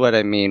 This is what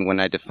I mean when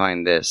I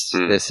define this.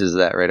 This is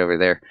that right over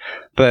there.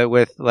 But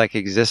with, like,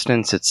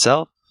 existence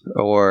itself,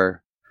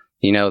 or,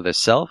 you know, the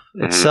self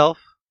itself,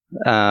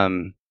 I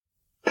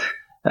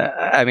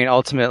mean,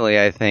 ultimately,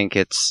 I think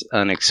it's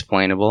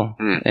unexplainable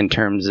in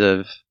terms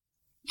of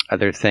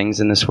other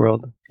things in this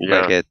world. Yeah.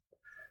 Like,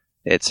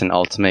 it's an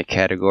ultimate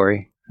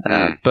category.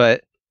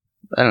 But,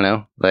 I don't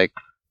know, like,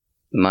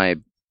 my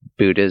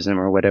Buddhism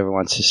or whatever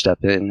wants to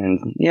step in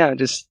and,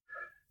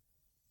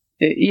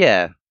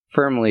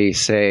 firmly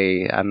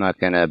say I'm not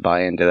going to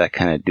buy into that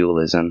kind of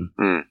dualism.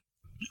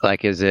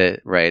 Like, is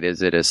it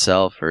a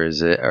self, or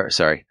is it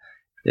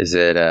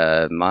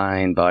a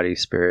mind, body,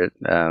 spirit?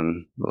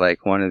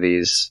 Like, one of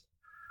these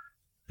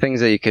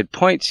things that you could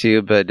point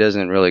to, but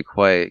doesn't really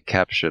quite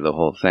capture the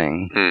whole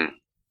thing.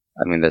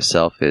 I mean, the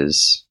self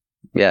is,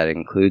 it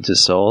includes a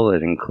soul,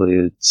 it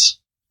includes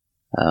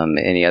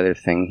any other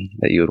thing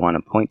that you would want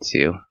to point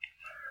to.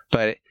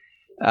 But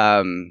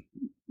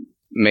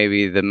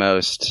maybe the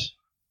most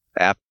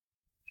apt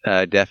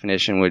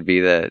definition would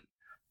be that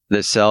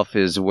the self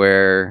is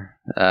where,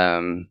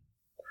 like,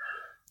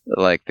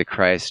 the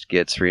Christ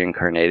gets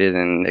reincarnated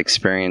and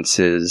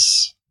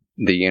experiences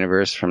the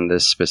universe from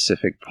this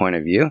specific point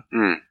of view.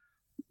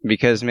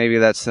 Because maybe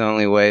that's the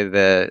only way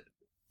that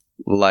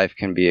life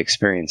can be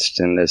experienced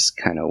in this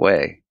kind of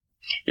way.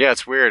 Yeah,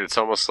 it's weird. It's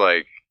almost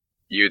like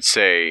you'd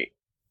say,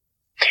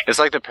 it's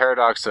like the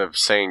paradox of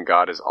saying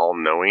God is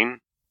all-knowing,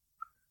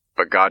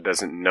 but God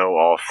doesn't know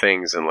all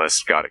things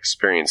unless God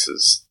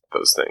experiences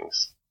those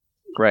things.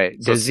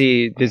 Right. So does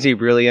he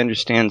really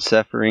understand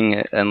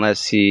suffering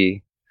unless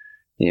he,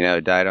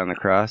 died on the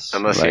cross?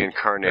 Unless he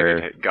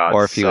incarnated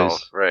God's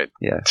self, right?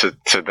 Yeah.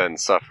 To then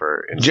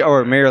suffer.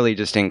 Or merely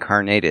just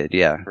incarnated,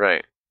 yeah.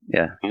 Right.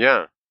 Yeah.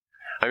 Yeah.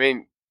 I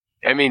mean,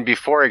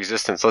 before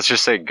existence, let's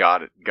just say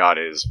God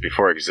is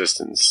before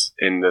existence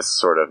in this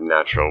sort of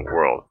natural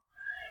world.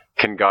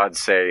 Can God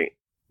say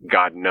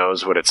God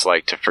knows what it's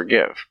like to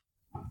forgive?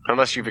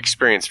 Unless you've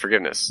experienced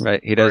forgiveness.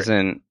 Right. He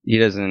doesn't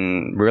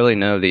really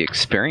know the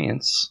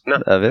experience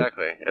of it.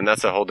 Exactly. And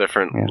that's a whole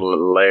different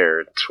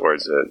layer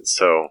towards it.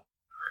 So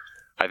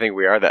I think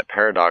we are that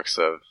paradox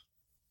of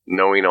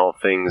knowing all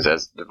things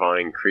as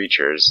divine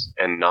creatures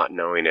and not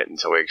knowing it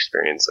until we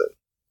experience it.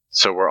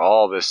 So we're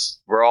all this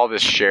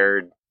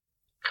shared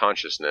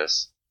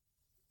consciousness,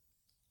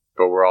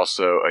 but we're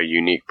also a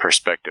unique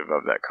perspective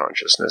of that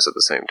consciousness at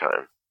the same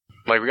time.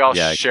 Like, we all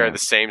share the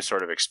same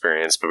sort of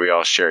experience, but we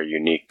all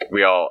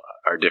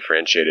are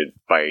differentiated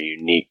by a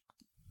unique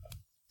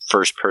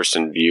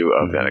first-person view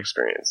of that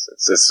experience.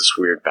 It's this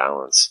weird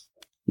balance.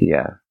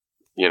 Yeah.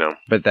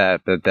 But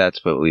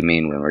that's what we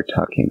mean when we're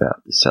talking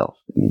about the self.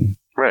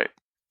 Right.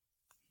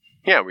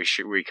 Yeah,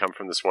 we come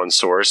from this one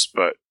source,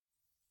 but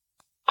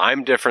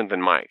I'm different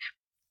than Mike.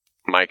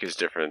 Mike is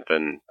different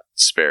than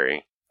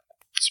Sperry.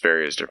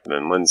 Sperry is different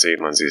than Lindsay.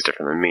 Lindsay is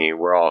different than me.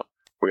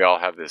 We all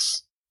have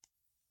this.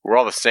 We're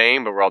all the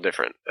same, but we're all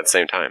different at the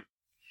same time.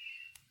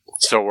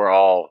 So we're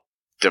all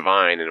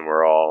divine, and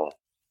we're all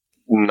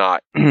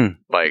not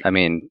finite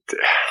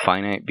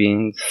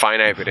beings.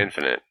 Finite but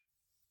infinite.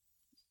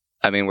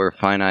 I mean, we're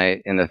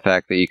finite in the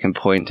fact that you can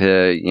point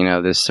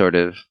to, this sort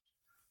of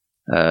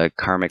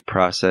karmic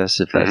process,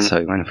 if that's how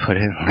you want to put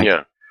it.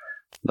 Like,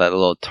 that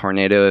little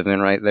tornado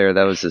event right there,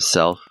 that was the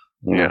self.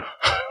 Yeah.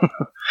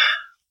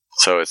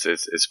 So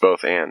it's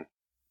both and.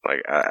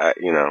 Like,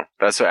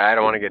 that's why I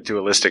don't want to get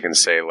dualistic and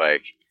say,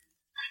 like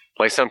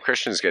some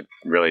Christians get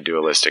really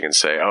dualistic and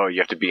say, oh, you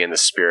have to be in the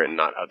spirit and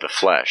not of the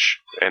flesh.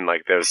 And,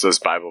 like, there's those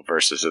Bible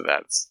verses of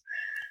that.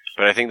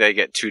 But I think they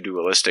get too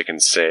dualistic and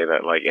say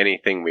that, like,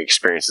 anything we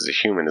experience as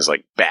a human is,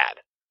 like, bad.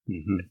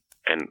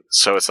 And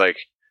so it's like,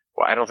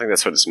 well, I don't think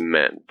that's what it's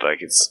meant.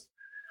 Like,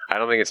 I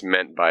don't think it's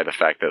meant by the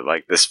fact that,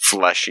 like, this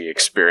fleshy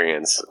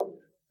experience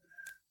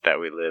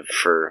that we live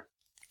for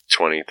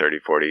 20, 30,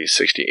 40,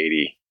 60,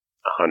 80,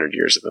 100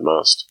 years at the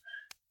most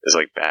is,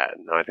 like, bad.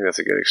 No, I think that's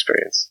a good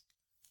experience.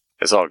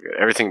 It's all good.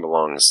 Everything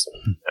belongs,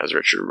 as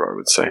Richard Rohr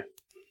would say.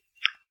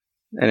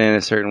 And in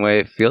a certain way,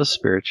 it feels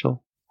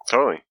spiritual.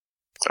 Totally.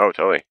 Oh,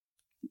 totally.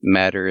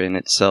 Matter in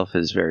itself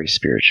is very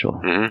spiritual.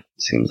 It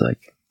seems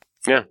like.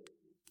 Yeah.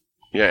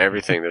 Yeah,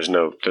 everything. There's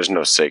no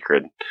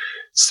sacred,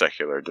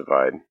 secular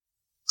divide.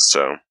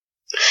 So,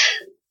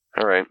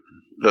 all right.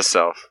 The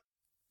self.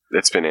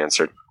 It's been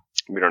answered.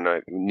 We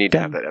don't need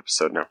to have that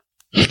episode now.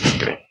 Just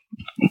kidding.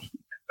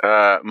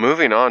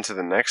 Moving on to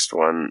the next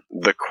one,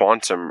 the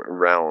quantum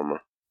realm.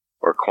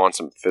 or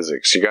quantum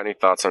physics. You got any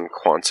thoughts on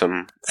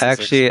quantum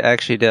physics?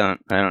 Actually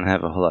don't. I don't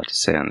have a whole lot to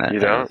say on that. You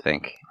I don't? don't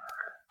think.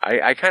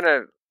 I kind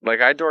of,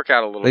 like, I dork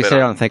out a little At least bit. I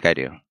don't think I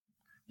do.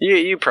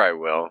 You probably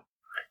will.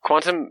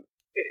 Quantum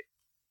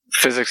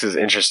physics is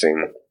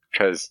interesting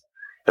because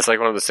it's like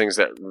one of those things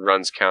that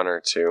runs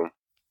counter to...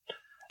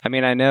 I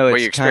mean, I know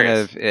what you it's kind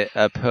experience.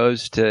 of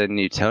opposed to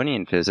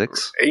Newtonian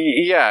physics.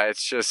 Yeah,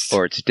 it's just...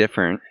 Or it's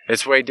different.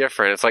 It's way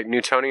different. It's like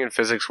Newtonian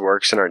physics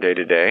works in our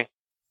day-to-day.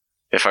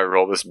 If I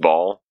roll this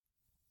ball,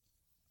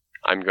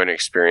 I'm going to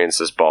experience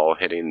this ball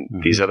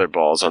hitting these other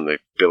balls on the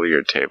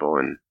billiard table,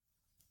 and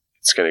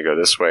it's going to go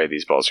this way.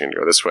 These balls are going to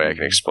go this way. I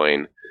can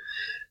explain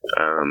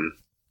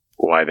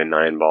why the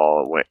 9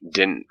 ball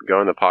didn't go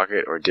in the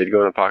pocket or did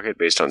go in the pocket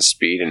based on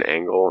speed and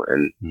angle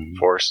and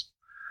force.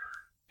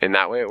 In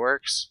that way it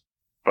works.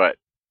 But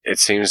it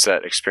seems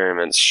that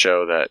experiments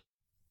show that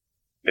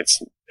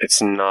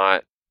it's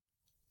not...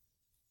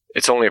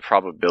 It's only a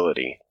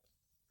probability.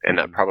 And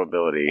that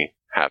probability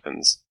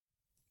happens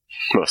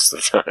most of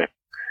the time.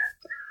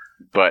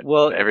 But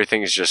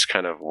everything is just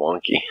kind of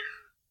wonky.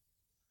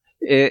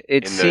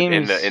 It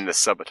seems... In the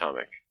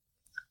subatomic.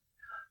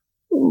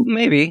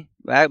 Maybe.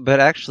 But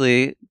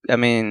actually, I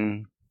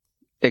mean,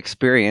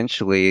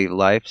 experientially,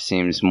 life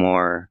seems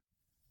more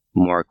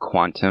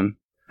quantum.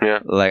 Yeah.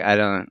 Like, I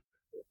don't...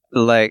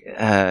 Like,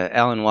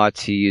 Alan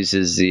Watts, he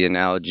uses the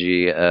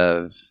analogy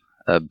of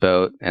a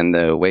boat and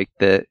the wake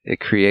that it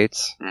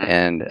creates.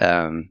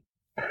 And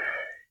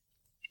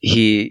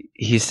he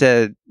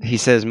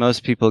says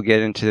most people get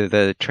into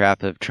the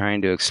trap of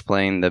trying to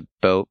explain the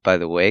boat by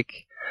the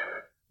wake.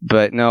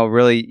 But no,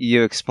 really,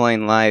 you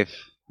explain life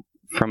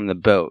from the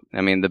boat. I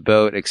mean, the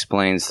boat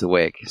explains the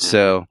wake.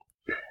 So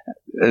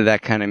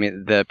that kind of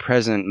means the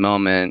present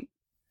moment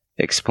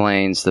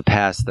explains the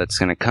past that's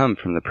going to come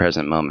from the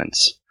present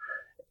moments.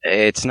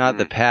 It's not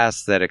the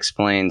past that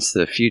explains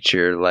the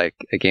future like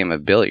a game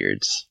of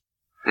billiards.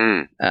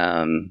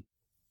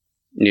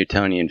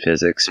 Newtonian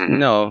physics.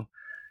 No,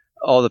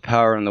 all the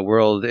power in the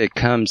world, it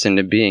comes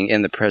into being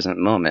in the present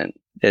moment.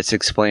 It's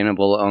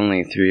explainable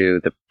only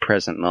through the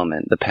present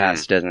moment. The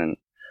past doesn't.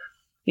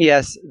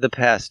 Yes, the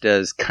past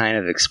does kind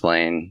of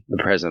explain the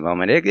present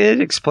moment.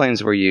 It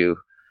explains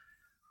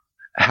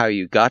how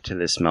you got to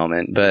this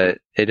moment, but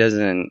it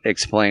doesn't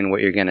explain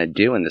what you're going to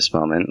do in this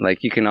moment.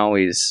 Like, you can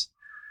always...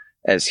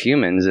 As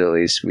humans, at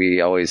least,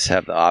 we always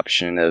have the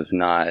option of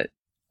not,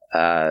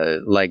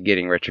 like,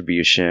 getting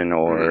retribution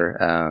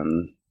or,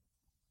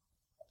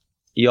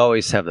 you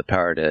always have the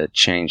power to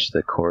change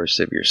the course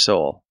of your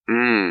soul.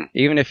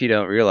 Even if you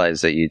don't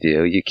realize that you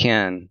do, you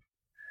can.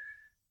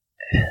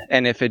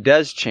 And if it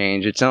does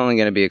change, it's only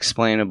going to be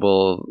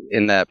explainable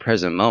in that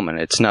present moment.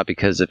 It's not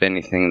because of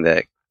anything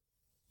that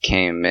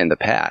came in the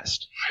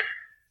past.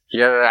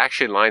 Yeah, that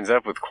actually lines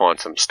up with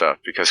quantum stuff,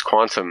 because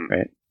quantum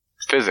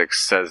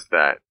physics says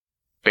that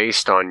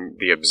based on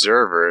the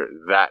observer,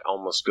 that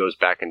almost goes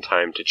back in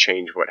time to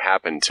change what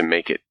happened to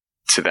make it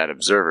to that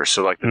observer.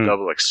 So like the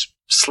double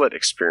slit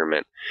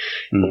experiment,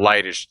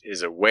 light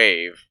is a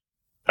wave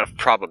of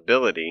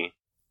probability,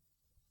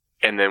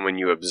 and then when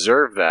you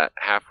observe that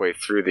halfway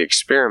through the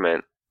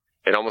experiment,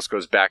 it almost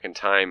goes back in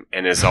time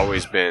and has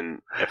always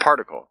been a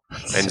particle.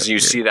 And so you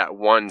see that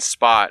one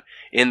spot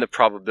in the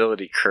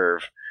probability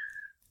curve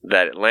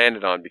that it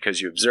landed on because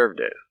you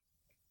observed it.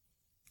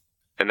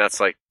 And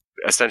that's like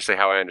essentially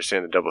how I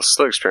understand the double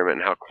slit experiment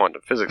and how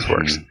quantum physics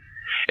works.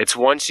 It's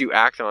once you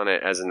act on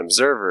it as an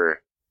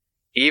observer,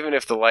 even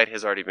if the light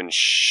has already been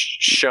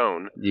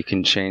shown, you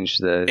can change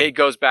it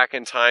goes back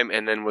in time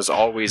and then was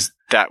always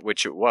that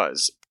which it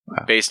was,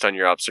 based on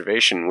your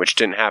observation, which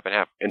didn't happen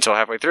until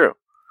halfway through.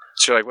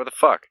 So you're like, what the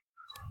fuck?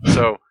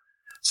 So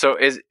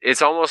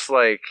it's almost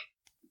like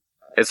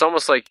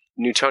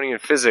Newtonian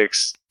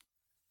physics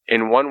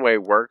in one way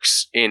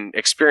works in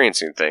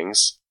experiencing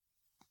things.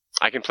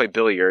 I can play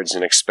billiards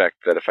and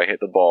expect that if I hit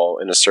the ball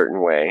in a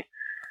certain way,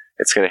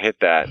 it's going to hit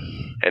that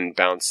and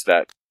bounce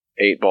that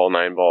 8 ball,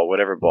 9 ball,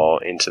 whatever ball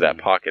into that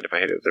pocket if I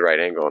hit it at the right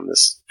angle, and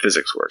this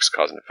physics works,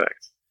 cause and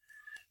effect.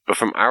 But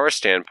from our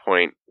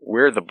standpoint,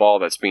 we're the ball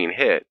that's being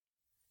hit,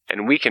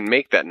 and we can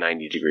make that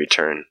 90-degree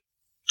turn.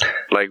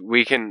 Like,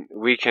 we can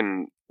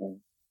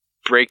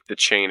break the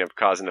chain of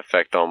cause and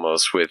effect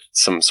almost with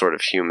some sort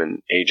of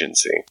human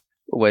agency.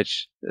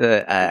 Which,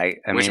 I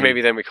mean,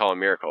 maybe then we call a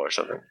miracle or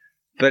something.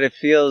 But it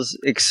feels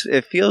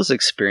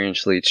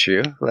experientially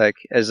true. Like,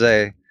 as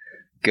I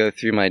go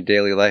through my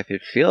daily life,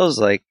 it feels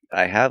like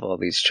I have all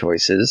these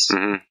choices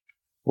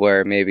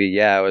where maybe,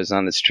 I was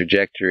on this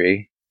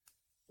trajectory,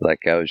 like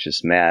I was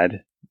just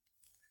mad,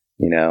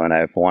 and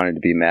I've wanted to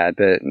be mad,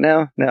 but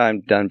no,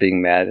 I'm done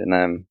being mad, and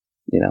I'm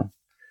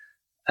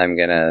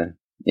gonna,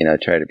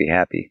 try to be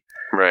happy.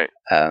 Right.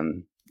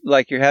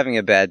 Like, you're having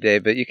a bad day,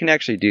 but you can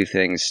actually do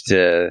things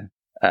to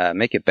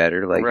make it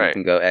better. Like, you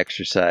can go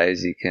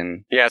exercise, you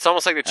can... Yeah, it's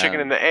almost like the chicken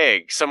and the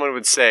egg. Someone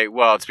would say,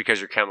 well, it's because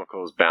your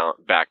chemicals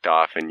backed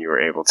off and you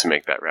were able to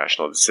make that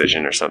rational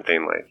decision or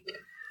something. Like,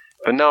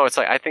 but no, it's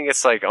like, I think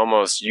it's like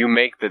almost you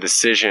make the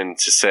decision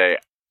to say,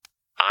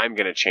 I'm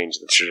going to change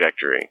the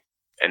trajectory,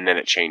 and then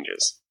it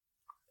changes.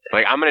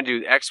 Like, I'm going to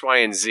do X, Y,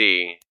 and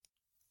Z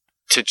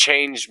to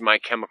change my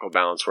chemical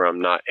balance where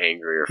I'm not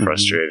angry or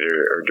frustrated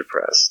or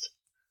depressed.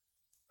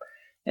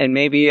 And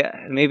maybe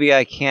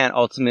I can't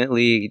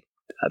ultimately,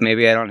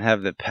 maybe I don't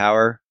have the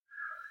power,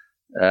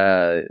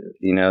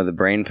 the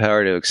brain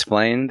power to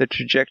explain the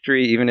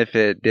trajectory, even if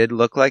it did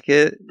look like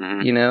it,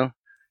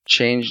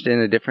 changed in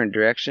a different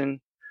direction.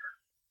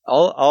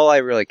 All I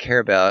really care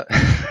about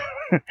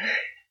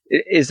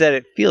is that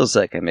it feels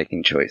like I'm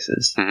making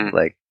choices.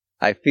 Like,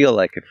 I feel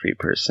like a free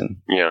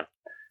person. Yeah.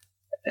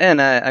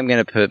 And I'm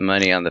going to put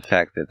money on the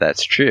fact that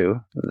that's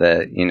true,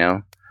 that,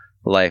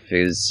 life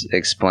is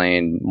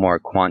explained more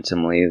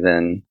quantumly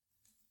than,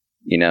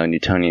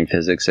 Newtonian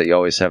physics, that you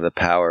always have the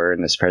power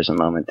in this present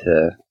moment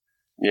to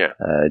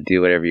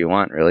do whatever you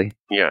want, really.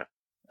 Yeah.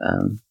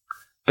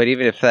 But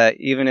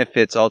even if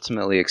it's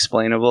ultimately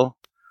explainable,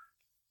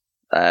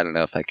 I don't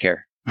know if I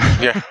care.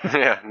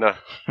 No.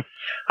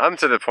 I'm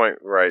to the point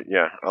where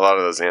a lot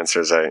of those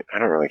answers, I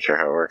don't really care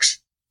how it works.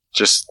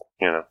 Just,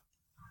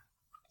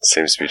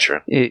 seems to be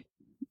true.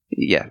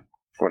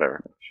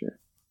 Whatever. Sure.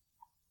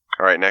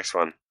 All right, next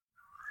one.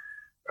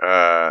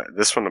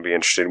 This one will be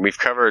interesting. We've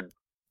covered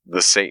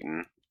the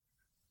Satan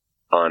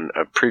on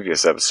a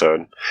previous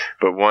episode,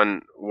 but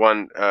one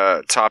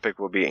topic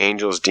will be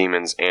angels,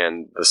 demons,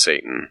 and the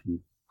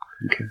Satan.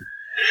 Okay.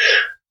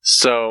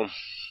 So,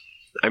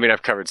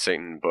 I've covered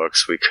Satan in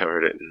books. We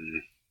covered it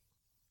in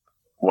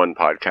one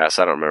podcast.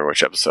 I don't remember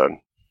which episode,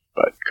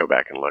 but go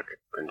back and look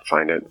and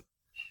find it.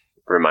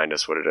 Remind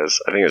us what it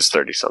is. I think it was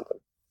 30-something.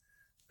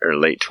 Or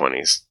late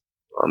 20s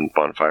on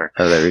Bonfire.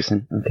 Oh, that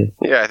recent? Okay.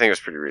 Yeah, I think it was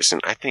pretty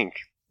recent. I think,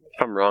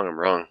 if I'm wrong, I'm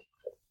wrong.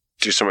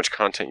 Do so much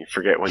content, you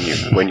forget when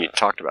you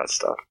talked about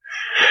stuff.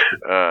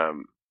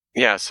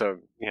 So,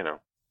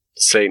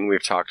 Satan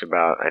we've talked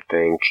about, I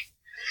think.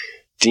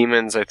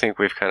 Demons, I think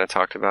we've kind of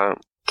talked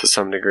about to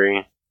some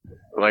degree.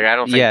 Like, I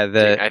don't think...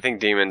 I think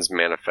demons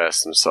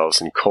manifest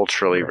themselves in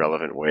culturally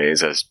relevant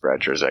ways, as Brad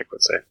Jerzak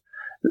would say.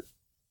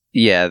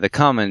 Yeah, the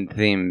common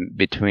theme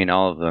between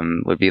all of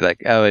them would be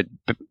like, I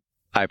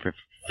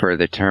prefer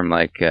the term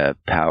like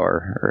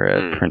power or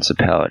a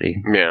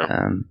principality.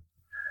 Yeah.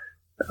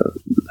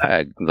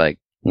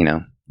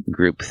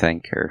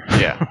 Groupthink or...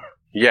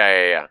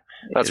 Yeah.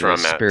 That's where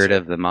I'm at. Spirit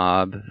of the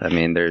mob.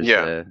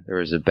 There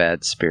was a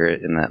bad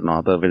spirit in that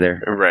mob over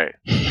there. Right.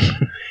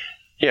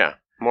 Yeah.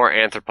 More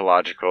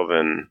anthropological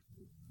than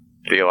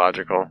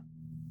theological.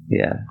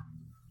 Yeah.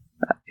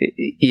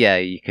 Yeah,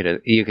 you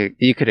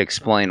could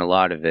explain a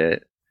lot of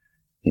it,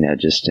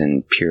 just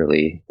in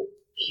purely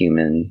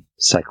human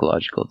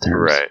psychological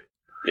terms. Right.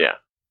 Yeah.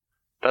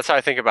 That's how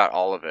I think about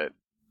all of it.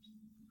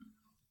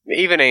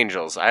 Even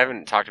angels. I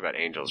haven't talked about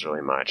angels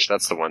really much.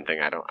 That's the one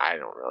thing I don't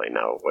really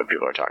know what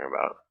people are talking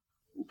about.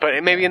 But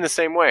it may be in the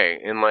same way,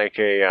 in like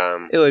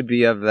a... It would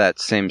be of that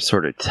same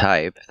sort of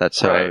type. That's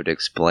how I would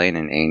explain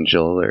an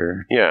angel,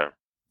 or... Yeah.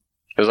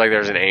 It was like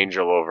there's an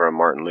angel over a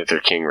Martin Luther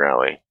King Jr.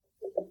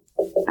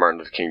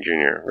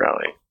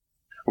 rally.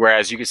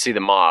 Whereas you could see the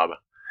mob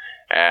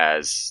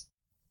as,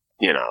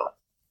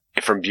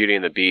 from Beauty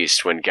and the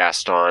Beast, when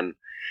Gaston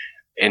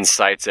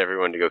incites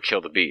everyone to go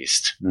kill the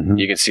beast. Mm-hmm.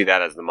 You can see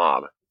that as the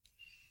mob.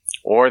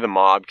 Or the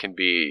mob can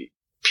be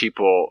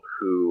people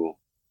who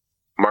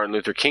Martin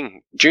Luther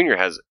King Jr.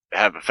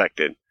 have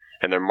affected,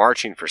 and they're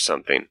marching for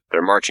something.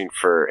 They're marching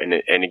for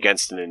and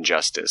against an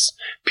injustice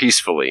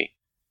peacefully.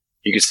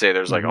 You could say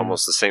there's like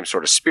almost the same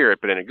sort of spirit,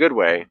 but in a good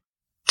way,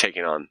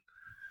 taking on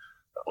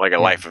like a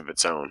life of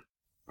its own.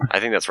 I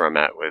think that's where I'm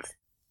at with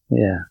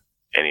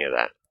any of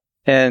that.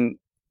 And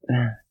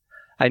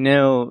I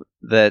know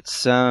that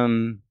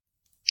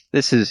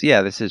this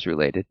is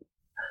related.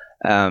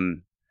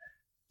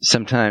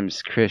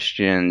 Sometimes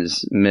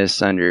Christians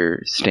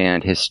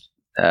misunderstand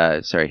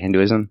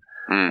Hinduism,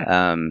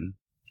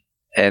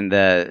 and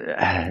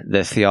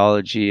the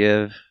theology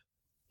of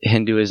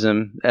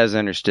Hinduism, as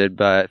understood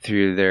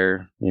through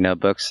their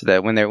books,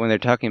 that when they're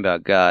talking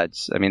about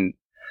gods,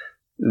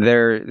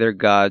 their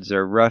gods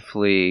are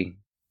roughly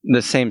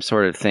the same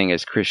sort of thing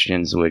as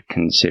Christians would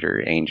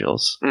consider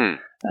angels.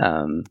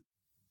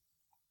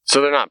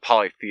 So they're not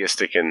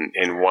polytheistic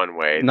in one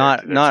way.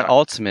 Not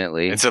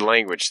ultimately. It's a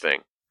language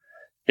thing.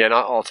 Yeah,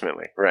 not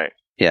ultimately. Right.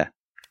 Yeah.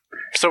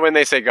 So when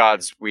they say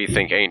gods, we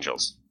think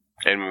angels.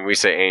 And when we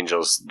say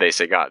angels, they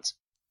say gods.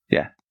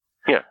 Yeah.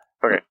 Yeah.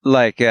 Okay.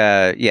 Like,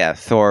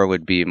 Thor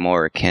would be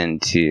more akin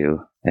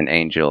to an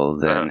angel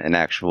than an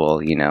actual,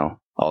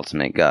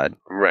 ultimate god.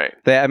 Right.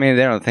 They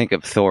don't think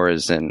of Thor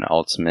as an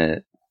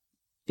ultimate,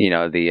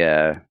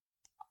 the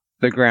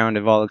ground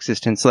of all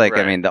existence. Like,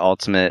 right. The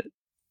ultimate.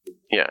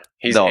 Yeah.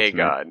 He's a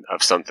god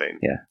of something.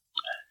 Yeah.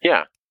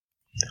 Yeah.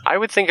 I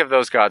would think of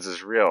those gods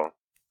as real.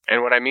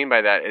 And what I mean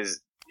by that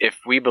is, if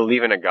we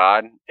believe in a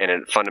god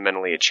and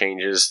fundamentally it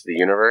changes the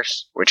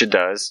universe, which it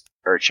does,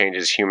 or it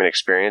changes human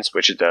experience,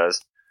 which it does,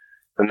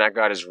 then that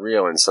god is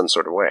real in some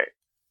sort of way.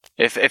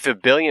 If a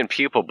billion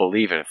people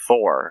believe in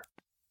Thor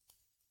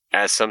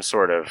as some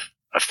sort of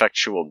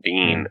effectual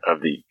being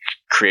of the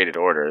created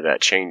order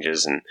that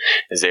changes and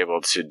is able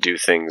to do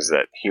things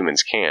that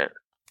humans can't,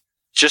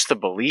 just the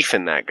belief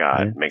in that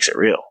God makes it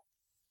real.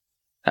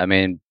 I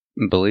mean,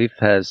 belief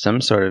has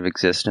some sort of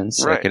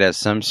existence. Right. Like it has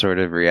some sort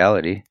of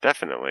reality.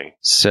 Definitely.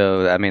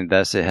 So, I mean,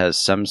 thus it has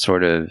some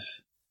sort of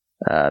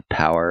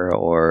power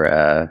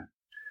or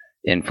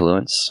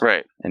influence.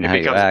 Right. And it how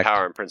becomes you a act.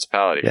 power and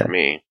principality for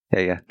me.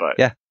 Yeah.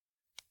 But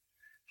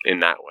in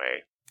that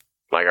way,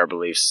 like our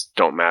beliefs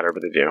don't matter,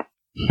 but they do.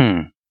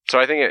 So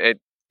I think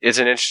it's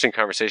an interesting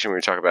conversation when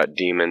we talk about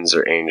demons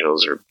or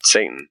angels or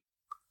Satan.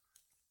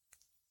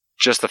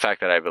 Just the fact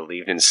that I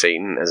believed in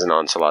Satan as an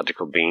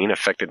ontological being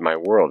affected my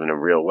world in a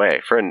real way,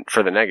 for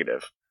the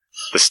negative.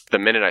 The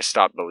minute I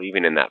stopped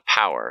believing in that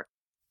power,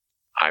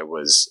 I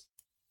was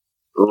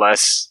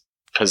less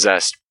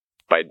possessed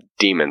by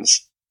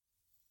demons.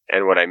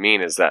 And what I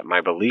mean is that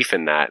my belief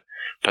in that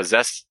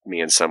possessed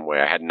me in some way.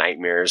 I had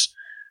nightmares.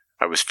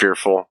 I was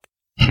fearful.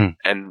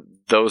 And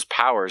those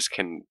powers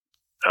can,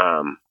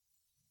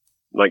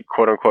 like,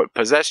 quote unquote,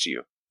 possess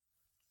you.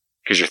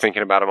 Because you're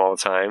thinking about them all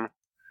the time.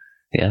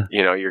 Yeah.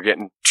 You know, your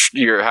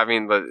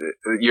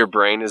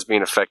brain is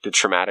being affected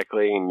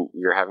traumatically, and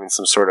you're having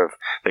some sort of,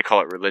 they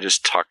call it religious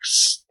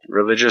toxic,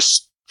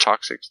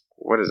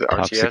 what is it?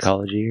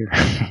 Toxicology?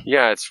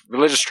 Yeah, it's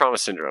religious trauma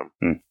syndrome.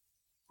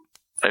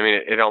 I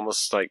mean, it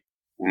almost like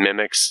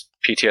mimics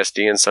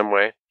PTSD in some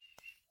way.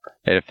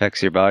 It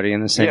affects your body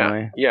in the same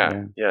way?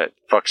 Yeah. It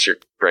fucks your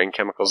brain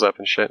chemicals up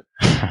and shit.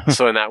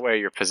 So in that way,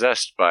 you're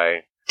possessed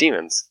by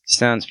demons.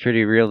 Sounds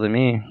pretty real to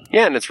me.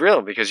 Yeah, and it's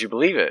real because you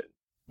believe it.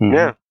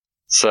 Yeah.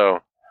 So,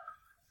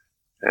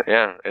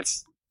 yeah,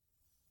 this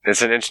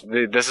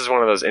is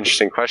one of those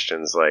interesting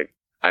questions. Like,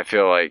 I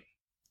feel like,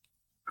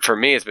 for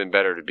me, it's been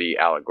better to be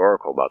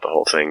allegorical about the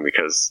whole thing,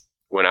 because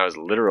when I was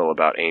literal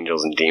about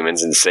angels and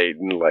demons and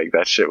Satan, like,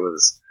 that shit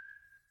was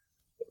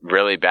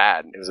really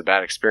bad. It was a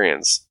bad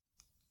experience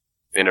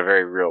in a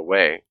very real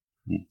way.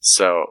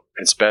 So,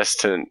 it's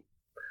best to,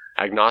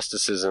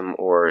 agnosticism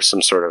or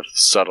some sort of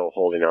subtle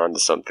holding on to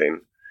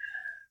something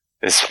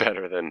is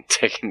better than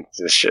taking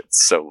this shit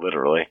so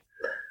literally.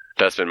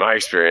 That's been my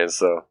experience,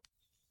 so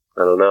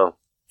I don't know.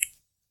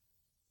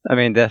 I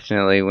mean,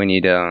 definitely when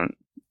you don't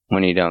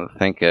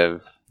think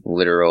of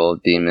literal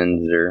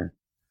demons,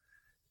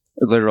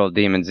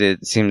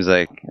 it seems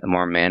like a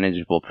more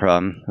manageable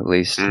problem, at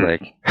least.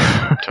 Like,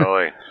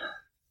 totally.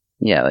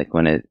 Yeah, like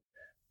when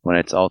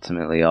it's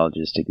ultimately all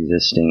just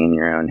existing in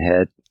your own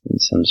head in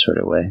some sort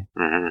of way,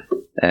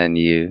 and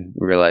you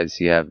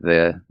realize you have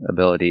the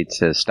ability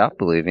to stop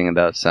believing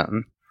about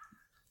something,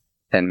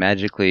 and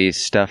magically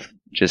stuff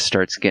just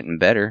starts getting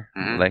better.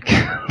 Like,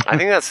 I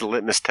think that's the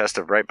litmus test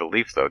of right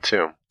belief, though,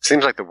 too.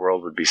 Seems like the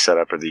world would be set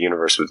up, or the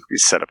universe would be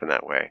set up in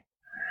that way.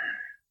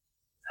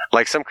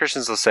 Like, some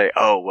Christians will say,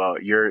 "Oh,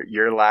 well,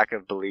 your lack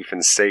of belief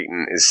in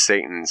Satan is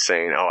Satan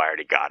saying, 'Oh, I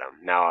already got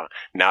him. Now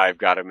I've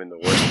got him in the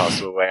worst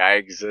possible way. I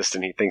exist,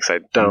 and he thinks I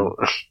don't.'"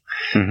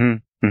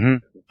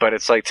 But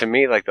it's like, to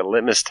me, like, the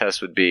litmus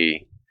test would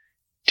be,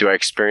 do I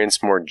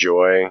experience more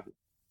joy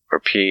or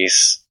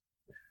peace,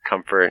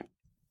 comfort,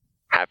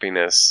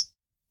 happiness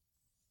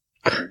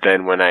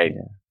than when I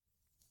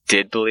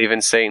did believe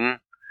in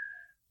Satan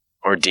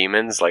or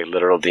demons, like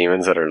literal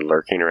demons that are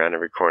lurking around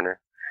every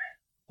corner?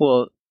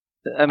 Well,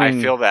 I mean,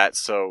 I feel that,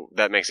 so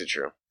that makes it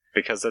true,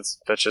 because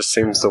that just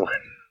seems the way.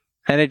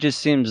 And it just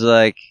seems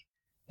like,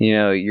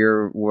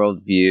 your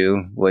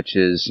worldview, which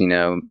is,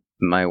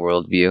 my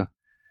worldview,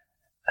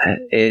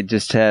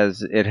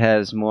 it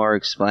has more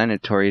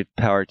explanatory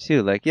power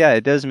too. Like, yeah,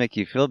 it does make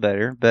you feel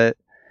better, but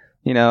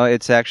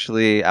it's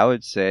actually, I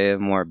would say, a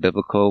more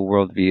biblical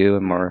worldview,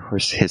 a more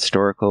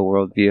historical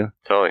worldview.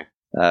 Totally.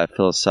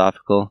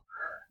 Philosophical.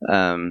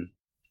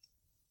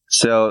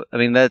 So, I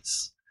mean,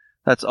 that's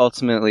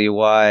ultimately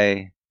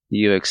why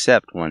you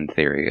accept one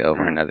theory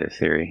over another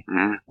theory.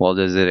 Well,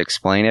 does it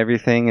explain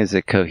everything? Is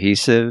it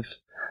cohesive?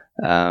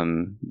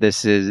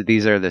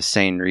 These are the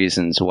same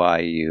reasons why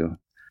you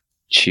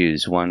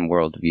choose one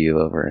worldview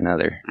over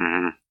another.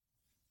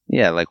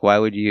 Yeah, like, why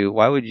would you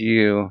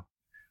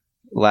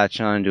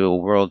latch on to a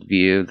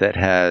worldview that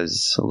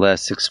has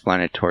less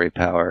explanatory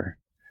power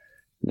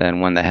than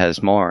one that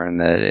has more,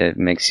 and that it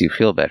makes you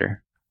feel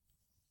better?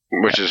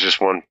 Which is just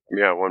one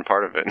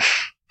part of it.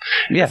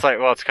 Yeah. It's like,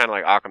 well, it's kind of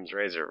like Occam's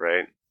razor,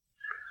 right?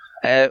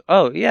 It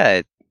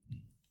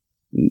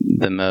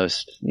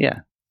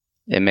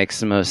makes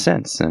the most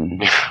sense.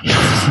 And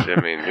I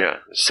mean,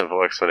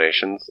 simple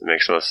explanations. It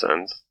makes the most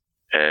sense.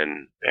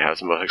 And it has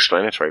the most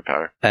explanatory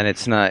power. And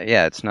it's not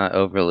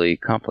overly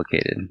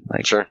complicated.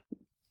 Like, sure.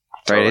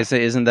 Right?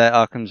 Totally. Isn't that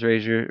Occam's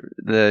razor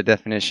the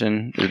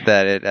definition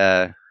that it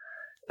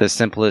the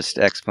simplest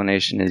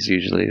explanation is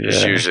usually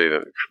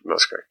the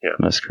most correct? Yeah.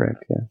 Most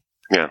correct. Yeah.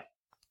 Yeah.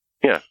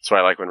 Yeah. That's why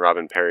I like when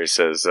Robin Perry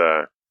says,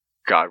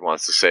 "God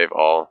wants to save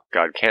all.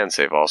 God can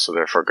save all. So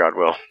therefore, God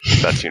will."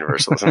 That's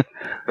universalism.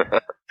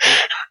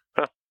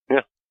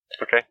 Yeah.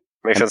 Okay.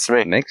 Makes sense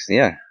to me.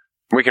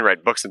 We can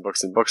write books and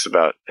books and books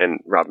about,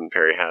 and Robin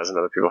Perry has, and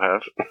other people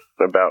have,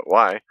 about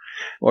why.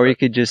 Or you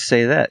could just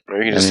say that. Or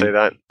you can just say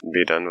that, and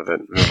be done with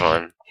it, move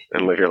on,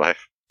 and live your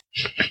life.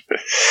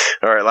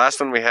 All right, last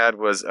one we had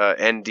was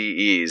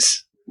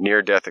NDEs,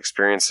 near-death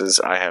experiences,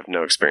 I have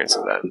no experience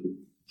of that.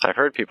 I've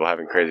heard people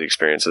having crazy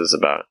experiences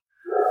about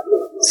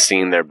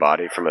seeing their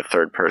body from a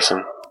third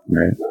person,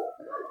 Right.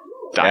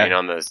 dying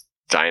on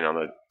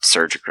the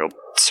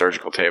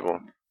surgical table.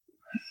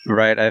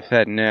 Right. I've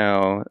had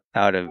no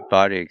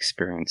out-of-body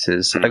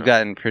experiences. I've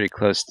gotten pretty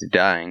close to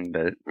dying,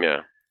 but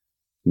Yeah.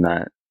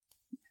 not.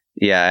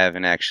 Yeah, I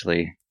haven't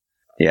actually.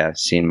 Yeah,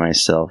 seen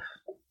myself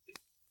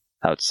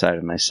outside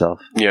of myself.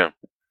 Yeah.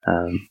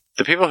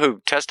 The people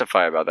who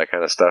testify about that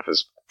kind of stuff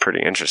is pretty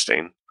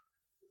interesting.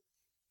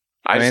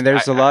 I mean,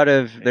 there's a lot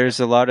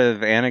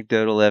of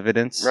anecdotal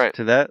evidence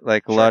to that.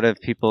 Like a lot of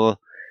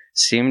people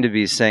seem to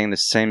be saying the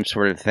same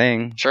sort of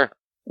thing. Sure.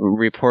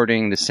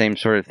 Reporting the same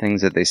sort of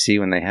things that they see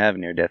when they have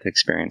near-death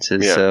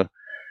experiences. Yeah. So,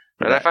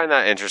 and I find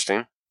that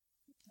interesting.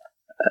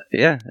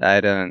 Yeah, I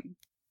don't.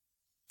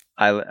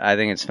 I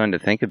think it's fun to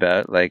think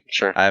about. Like,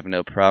 I have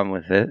no problem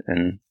with it,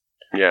 and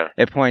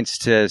it points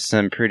to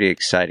some pretty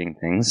exciting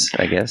things,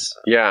 I guess.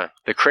 Yeah,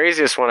 the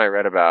craziest one I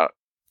read about,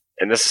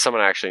 and this is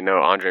someone I actually know,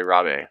 Andre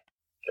Rabe,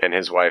 and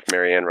his wife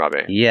Marianne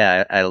Rabe.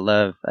 Yeah, I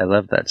love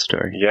that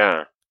story.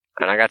 Yeah,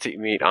 and I got to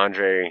meet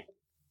Andre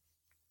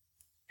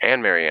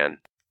and Marianne,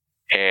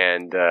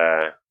 and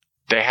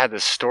they had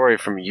this story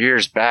from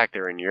years back. They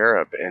were in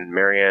Europe, and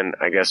Marianne,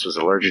 I guess, was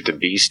allergic to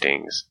bee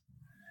stings,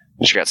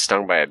 and she got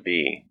stung by a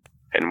bee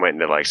and went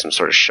into like some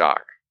sort of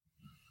shock.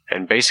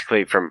 And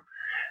basically, from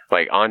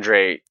like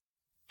Andre,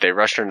 they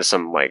rushed her into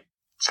some like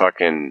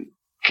fucking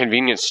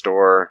convenience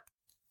store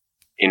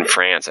in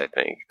France, I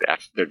think.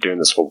 They're doing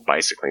this whole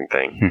bicycling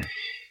thing.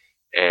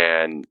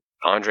 And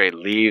Andre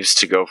leaves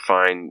to go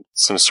find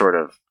some sort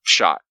of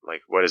shot.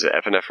 Like, what is it,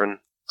 epinephrine?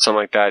 Something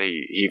like that.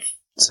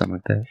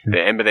 Something like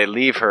that. But they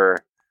leave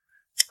her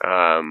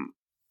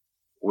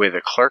with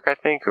a clerk, I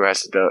think, who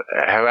has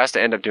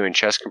to end up doing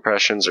chest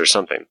compressions or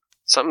something.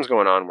 Something's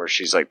going on where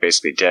she's like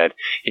basically dead.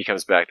 He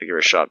comes back to give her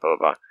a shot, blah,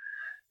 blah, blah.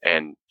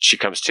 And she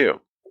comes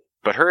to.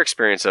 But her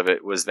experience of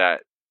it was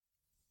that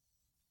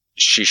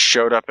she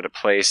showed up at a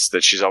place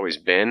that she's always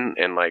been,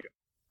 and like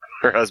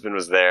her husband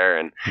was there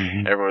and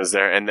everyone was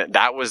there. And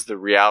that was the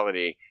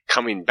reality.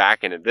 Coming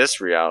back into this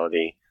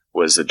reality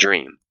was a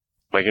dream.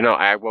 Like,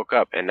 I woke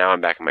up and now I'm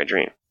back in my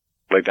dream.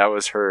 Like, that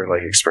was her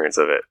like experience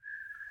of it.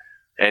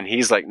 And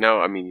he's like,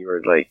 no, I mean, you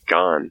were like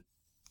gone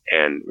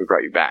and we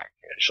brought you back.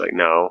 And she's like,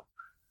 no,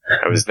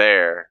 I was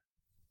there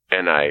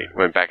and I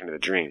went back into the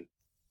dream.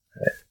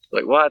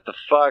 Like, what the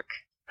fuck?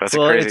 That's a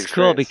crazy it's experience.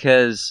 Cool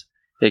because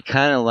it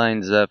kind of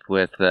lines up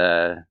with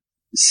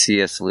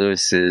C.S.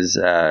 Lewis's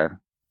The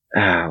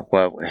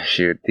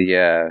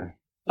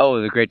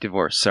Great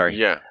Divorce. Sorry.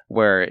 Yeah.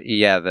 Where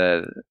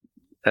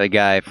the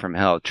guy from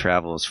hell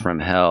travels from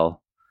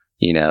hell,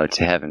 to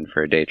heaven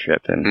for a day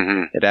trip,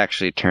 and it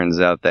actually turns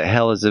out that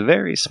hell is a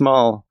very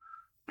small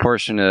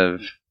portion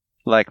of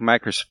like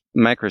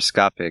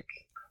microscopic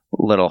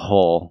little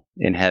hole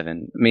in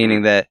heaven,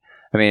 meaning that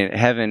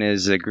heaven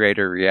is a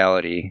greater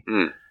reality.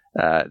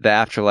 The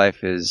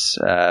afterlife is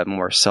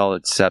more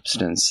solid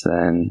substance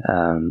than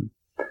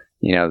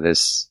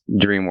this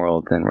dream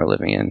world that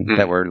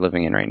we're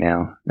living in right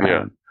now.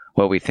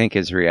 What we think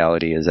is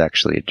reality is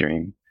actually a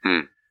dream,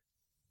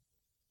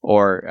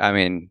 or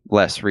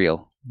less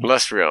real.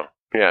 Less real.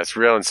 Yeah, it's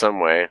real in some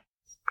way.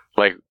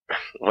 Like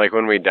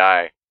when we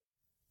die,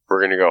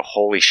 we're gonna go,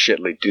 holy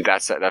shit, like, dude,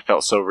 that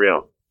felt so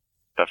real.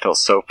 That felt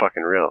so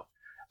fucking real.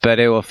 But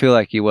it will feel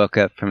like you woke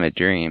up from a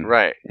dream.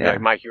 Right. Yeah.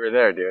 Like, Mike, you were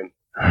there, dude.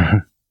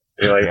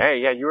 You're like, hey,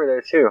 yeah, you were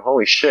there too.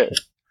 Holy shit.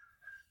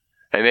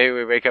 And maybe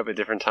we wake up at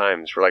different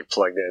times. We're like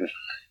plugged in.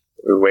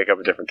 We wake up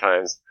at different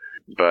times.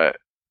 But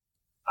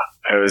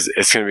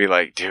it's going to be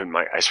like, dude,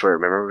 Mike, I swear,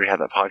 remember we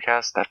had that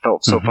podcast? That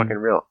felt so fucking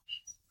real.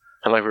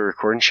 And like we were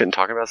recording shit and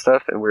talking about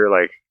stuff and we were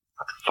like,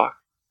 what the fuck?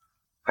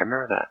 I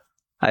remember that.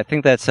 I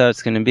think that's how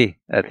it's going to be.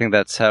 I think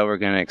that's how we're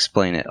going to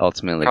explain it,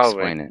 ultimately.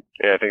 Probably. Explain it.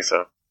 Yeah, I think so.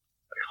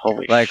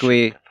 Like,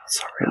 holy shit.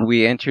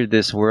 We entered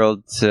this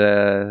world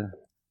to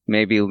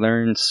maybe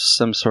learn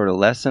some sort of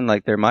lesson.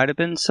 Like there might have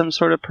been some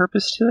sort of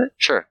purpose to it.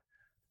 Sure.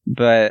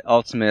 But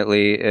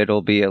ultimately,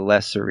 it'll be a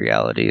lesser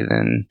reality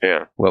than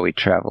what we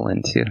travel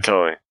into.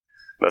 Totally.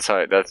 That's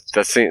how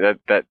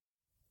that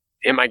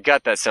in my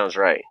gut, that sounds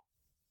right.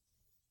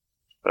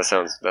 That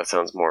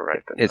sounds more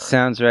right than it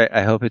sounds right.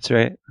 I hope it's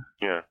right.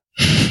 Yeah.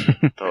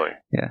 Totally.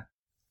 Yeah.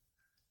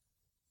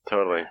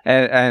 Totally.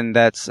 And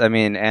that's,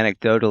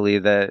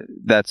 anecdotally,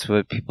 that's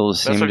what people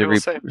seem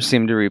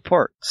to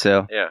report.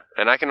 So yeah,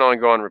 and I can only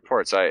go on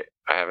reports. I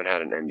haven't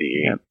had an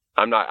NDE. Yep.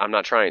 I'm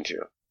not trying to.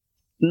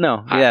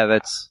 No. I'm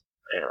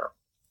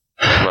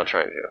not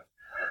trying to.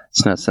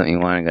 It's not something you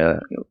want to go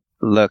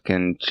look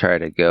and try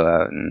to go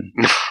out and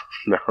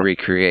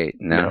recreate.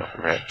 No.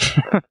 Right.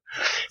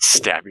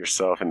 Stab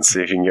yourself and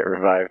see if you can get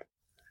revived.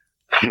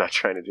 I'm not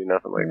trying to do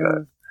nothing like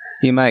that.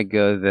 You might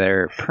go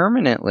there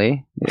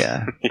permanently.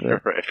 Yeah.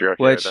 Right, if you're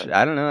okay which, with that.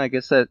 I don't know. I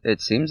guess that it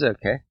seems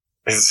okay.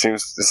 It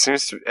seems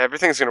to,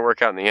 everything's going to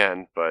work out in the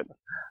end, but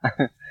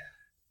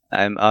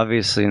I'm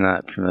obviously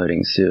not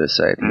promoting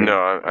suicide here,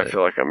 no, I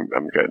feel like I'm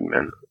good,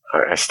 man.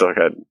 I still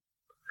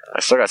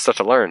got stuff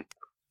to learn.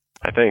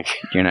 I think.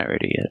 You're not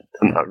ready yet.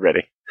 I'm not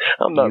ready.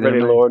 I'm not Neither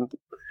ready, am I. Lord.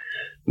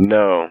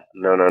 No.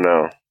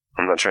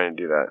 I'm not trying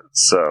to do that.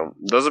 So,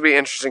 those will be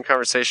interesting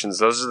conversations.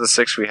 Those are the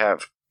 6 we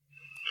have.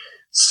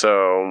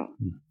 So,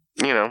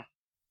 you know,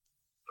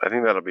 I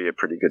think that'll be a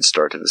pretty good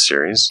start to the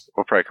series.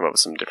 We'll probably come up with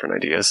some different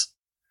ideas.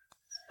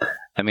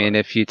 I mean,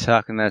 if you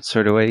talk in that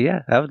sort of way,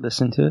 yeah, I would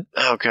listen to it.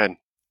 Oh, good.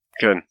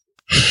 Good.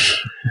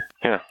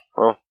 Yeah,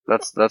 well,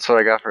 that's what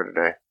I got for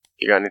today.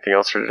 You got anything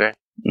else for today?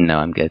 No,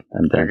 I'm good.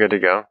 I'm You're done. good to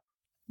go?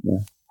 Yeah.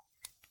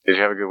 Did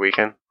you have a good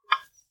weekend?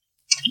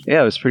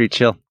 Yeah, it was pretty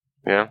chill.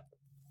 Yeah?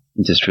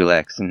 Just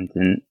relaxing.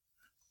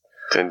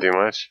 Didn't do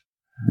much?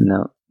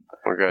 No.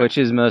 We're good. Which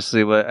is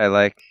mostly what I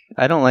like.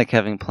 I don't like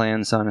having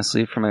plans,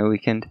 honestly, for my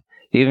weekend.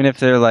 Even if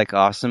they're like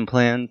awesome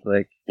plans,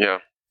 like Yeah.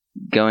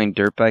 going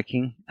dirt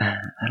biking. I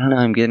don't know.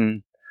 I'm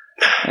getting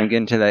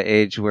to that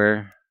age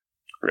where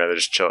Rather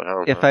just chill at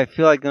home. if I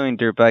feel like going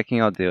dirt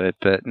biking, I'll do it.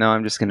 But no,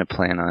 I'm just gonna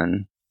plan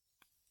on,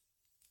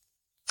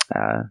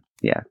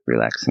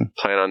 relaxing.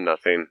 Plan on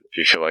nothing. If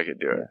you feel like it,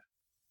 do it.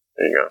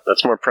 There you go.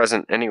 That's more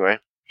present anyway.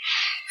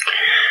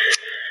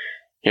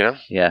 You know?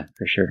 Yeah,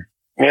 for sure.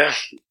 Yeah.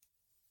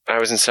 I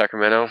was in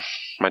Sacramento.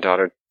 My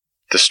daughter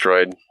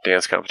destroyed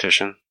dance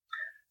competition.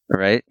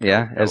 Right?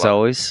 Yeah, as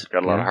always.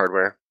 Got a lot of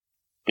hardware.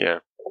 Yeah.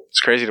 It's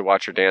crazy to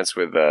watch her dance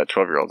with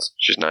 12-year-olds.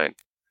 She's 9.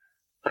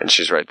 And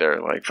she's right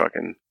there, like,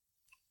 fucking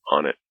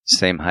on it.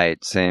 Same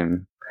height,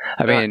 same.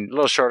 I mean, a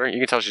little shorter. You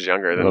can tell she's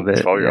younger than little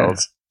bit,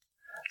 12-year-olds.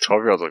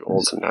 12-year-olds look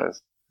old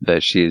sometimes.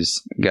 but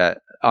she's got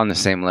on the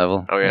same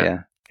level. Oh,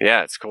 yeah.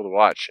 Yeah, it's cool to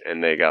watch.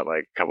 And they got,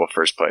 like, a couple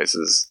first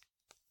places.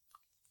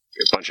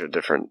 A bunch of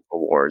different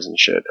awards and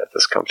shit at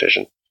this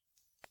competition.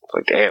 It's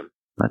like, damn.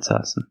 That's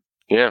awesome.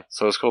 Yeah,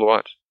 so it's cool to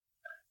watch.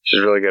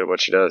 She's really good at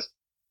what she does.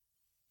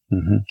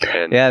 Mm-hmm.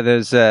 And yeah,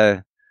 there's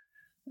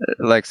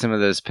like some of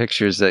those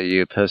pictures that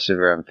you posted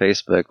around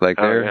Facebook. Like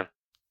they're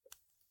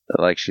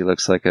like she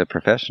looks like a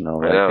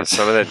professional. I know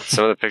some of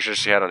the pictures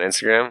she had on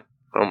Instagram.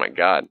 Oh my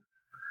god!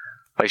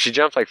 Like she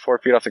jumped like 4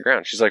 feet off the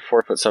ground. She's like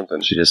 4 foot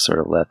something. She just sort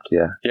of leapt.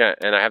 Yeah. Yeah,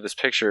 and I have this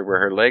picture where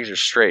her legs are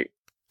straight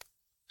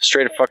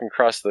fucking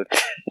across the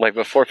like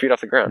but 4 feet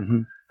off the ground.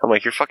 Mm-hmm. I'm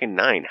like, you're fucking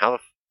 9. How the?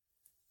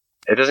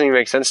 It doesn't even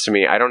make sense to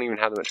me. I don't even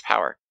have that much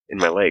power in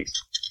my legs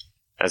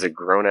as a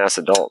grown ass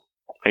adult.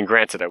 And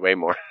granted, I weigh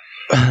more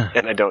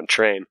and I don't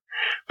train.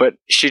 But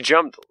she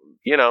jumped,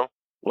 you know,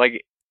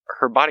 like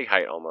her body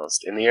height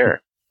almost in the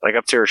air, like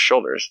up to her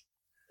shoulders.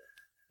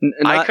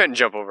 I couldn't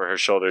jump over her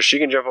shoulders. She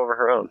can jump over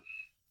her own.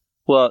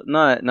 Well,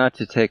 not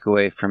to take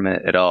away from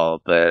it at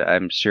all, but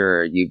I'm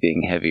sure you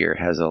being heavier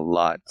has a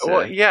lot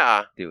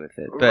to do with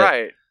it. But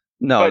right.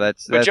 No, but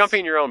that's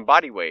jumping your own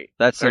body weight.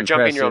 That's or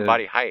jumping your own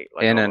body height.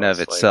 Like in and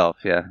of itself,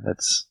 yeah.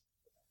 That's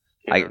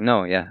I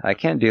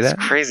can't do that.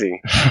 It's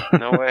crazy.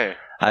 No way.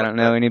 I don't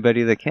know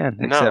anybody that can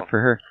except for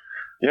her.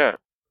 Yeah.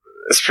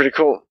 It's pretty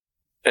cool.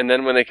 And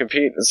then when they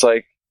compete, it's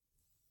like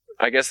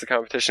I guess the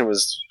competition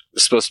was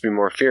supposed to be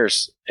more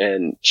fierce,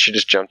 and she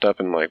just jumped up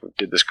and like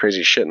did this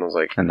crazy shit, and I was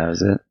like, and that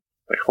was it.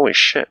 Like, holy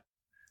shit.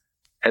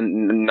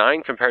 And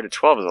 9 compared to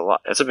 12 is a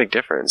lot. That's a big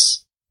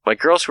difference. Like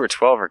girls who are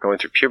 12 are going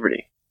through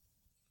puberty.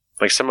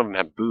 Like some of them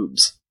have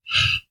boobs.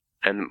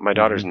 And my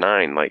daughter's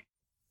 9, like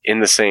in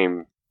the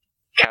same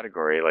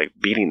category, like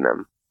beating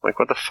them. Like,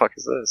 what the fuck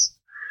is this?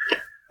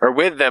 Or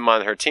with them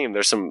on her team.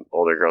 There's some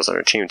older girls on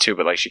her team too,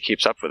 but like she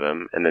keeps up with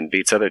them and then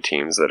beats other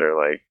teams that are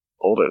like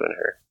older than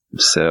her.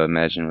 So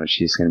imagine what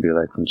she's going to be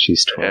like when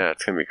she's 12. Yeah,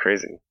 it's going to be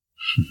crazy.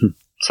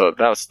 So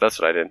that's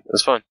what I did. It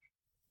was fun.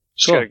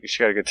 She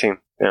got a good team.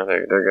 Yeah,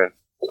 they're good.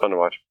 It's fun to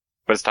watch.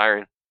 But it's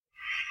tiring.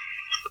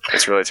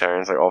 It's really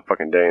tiring. It's like all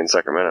fucking day in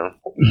Sacramento.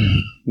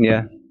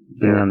 Yeah.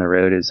 Being on the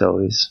road is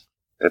always...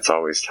 It's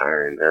always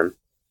tiring, man.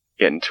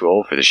 Getting too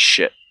old for this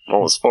shit. I'm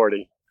almost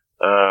 40.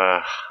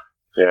 Yeah.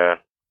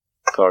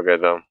 It's all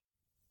good, though.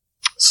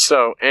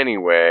 So,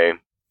 anyway.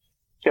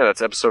 Yeah,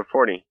 that's episode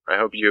 40. I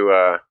hope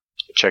you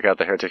check out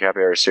the Heretic Happy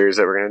Hour series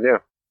that we're going to do.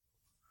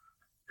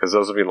 Because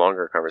those will be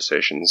longer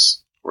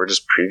conversations. We're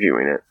just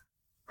previewing it.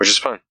 Which is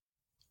fun.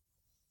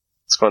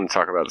 It's fun to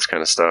talk about this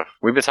kind of stuff.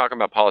 We've been talking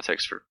about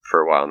politics for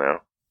a while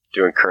now.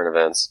 Doing current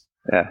events.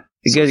 Yeah.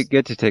 It's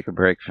good to take a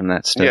break from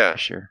that stuff, for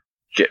sure.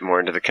 Get more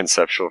into the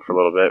conceptual for a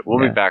little bit.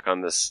 We'll be back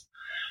on this.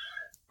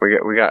 We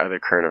got other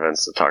current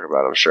events to talk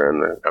about, I'm sure,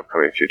 in the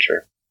upcoming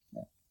future.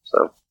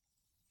 So,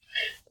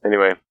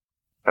 anyway,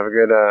 have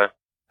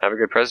a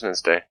good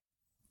President's Day.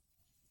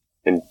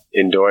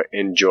 Enjoy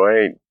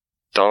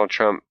Donald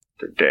Trump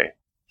Day.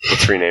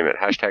 Let's rename it.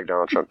 #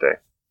 Donald Trump Day.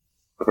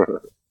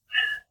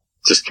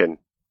 Just kidding.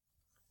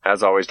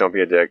 As always, don't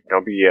be a dick.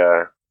 Don't be,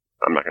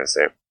 I'm not going to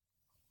say it.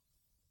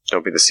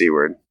 Don't be the C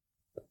word.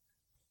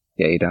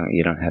 Yeah, you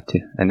don't have to.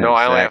 I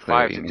only have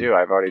 5 to do.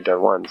 I've already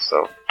done 1,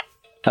 so.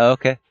 Oh,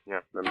 okay. Yeah,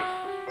 remember.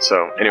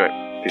 So,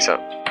 anyway, peace out.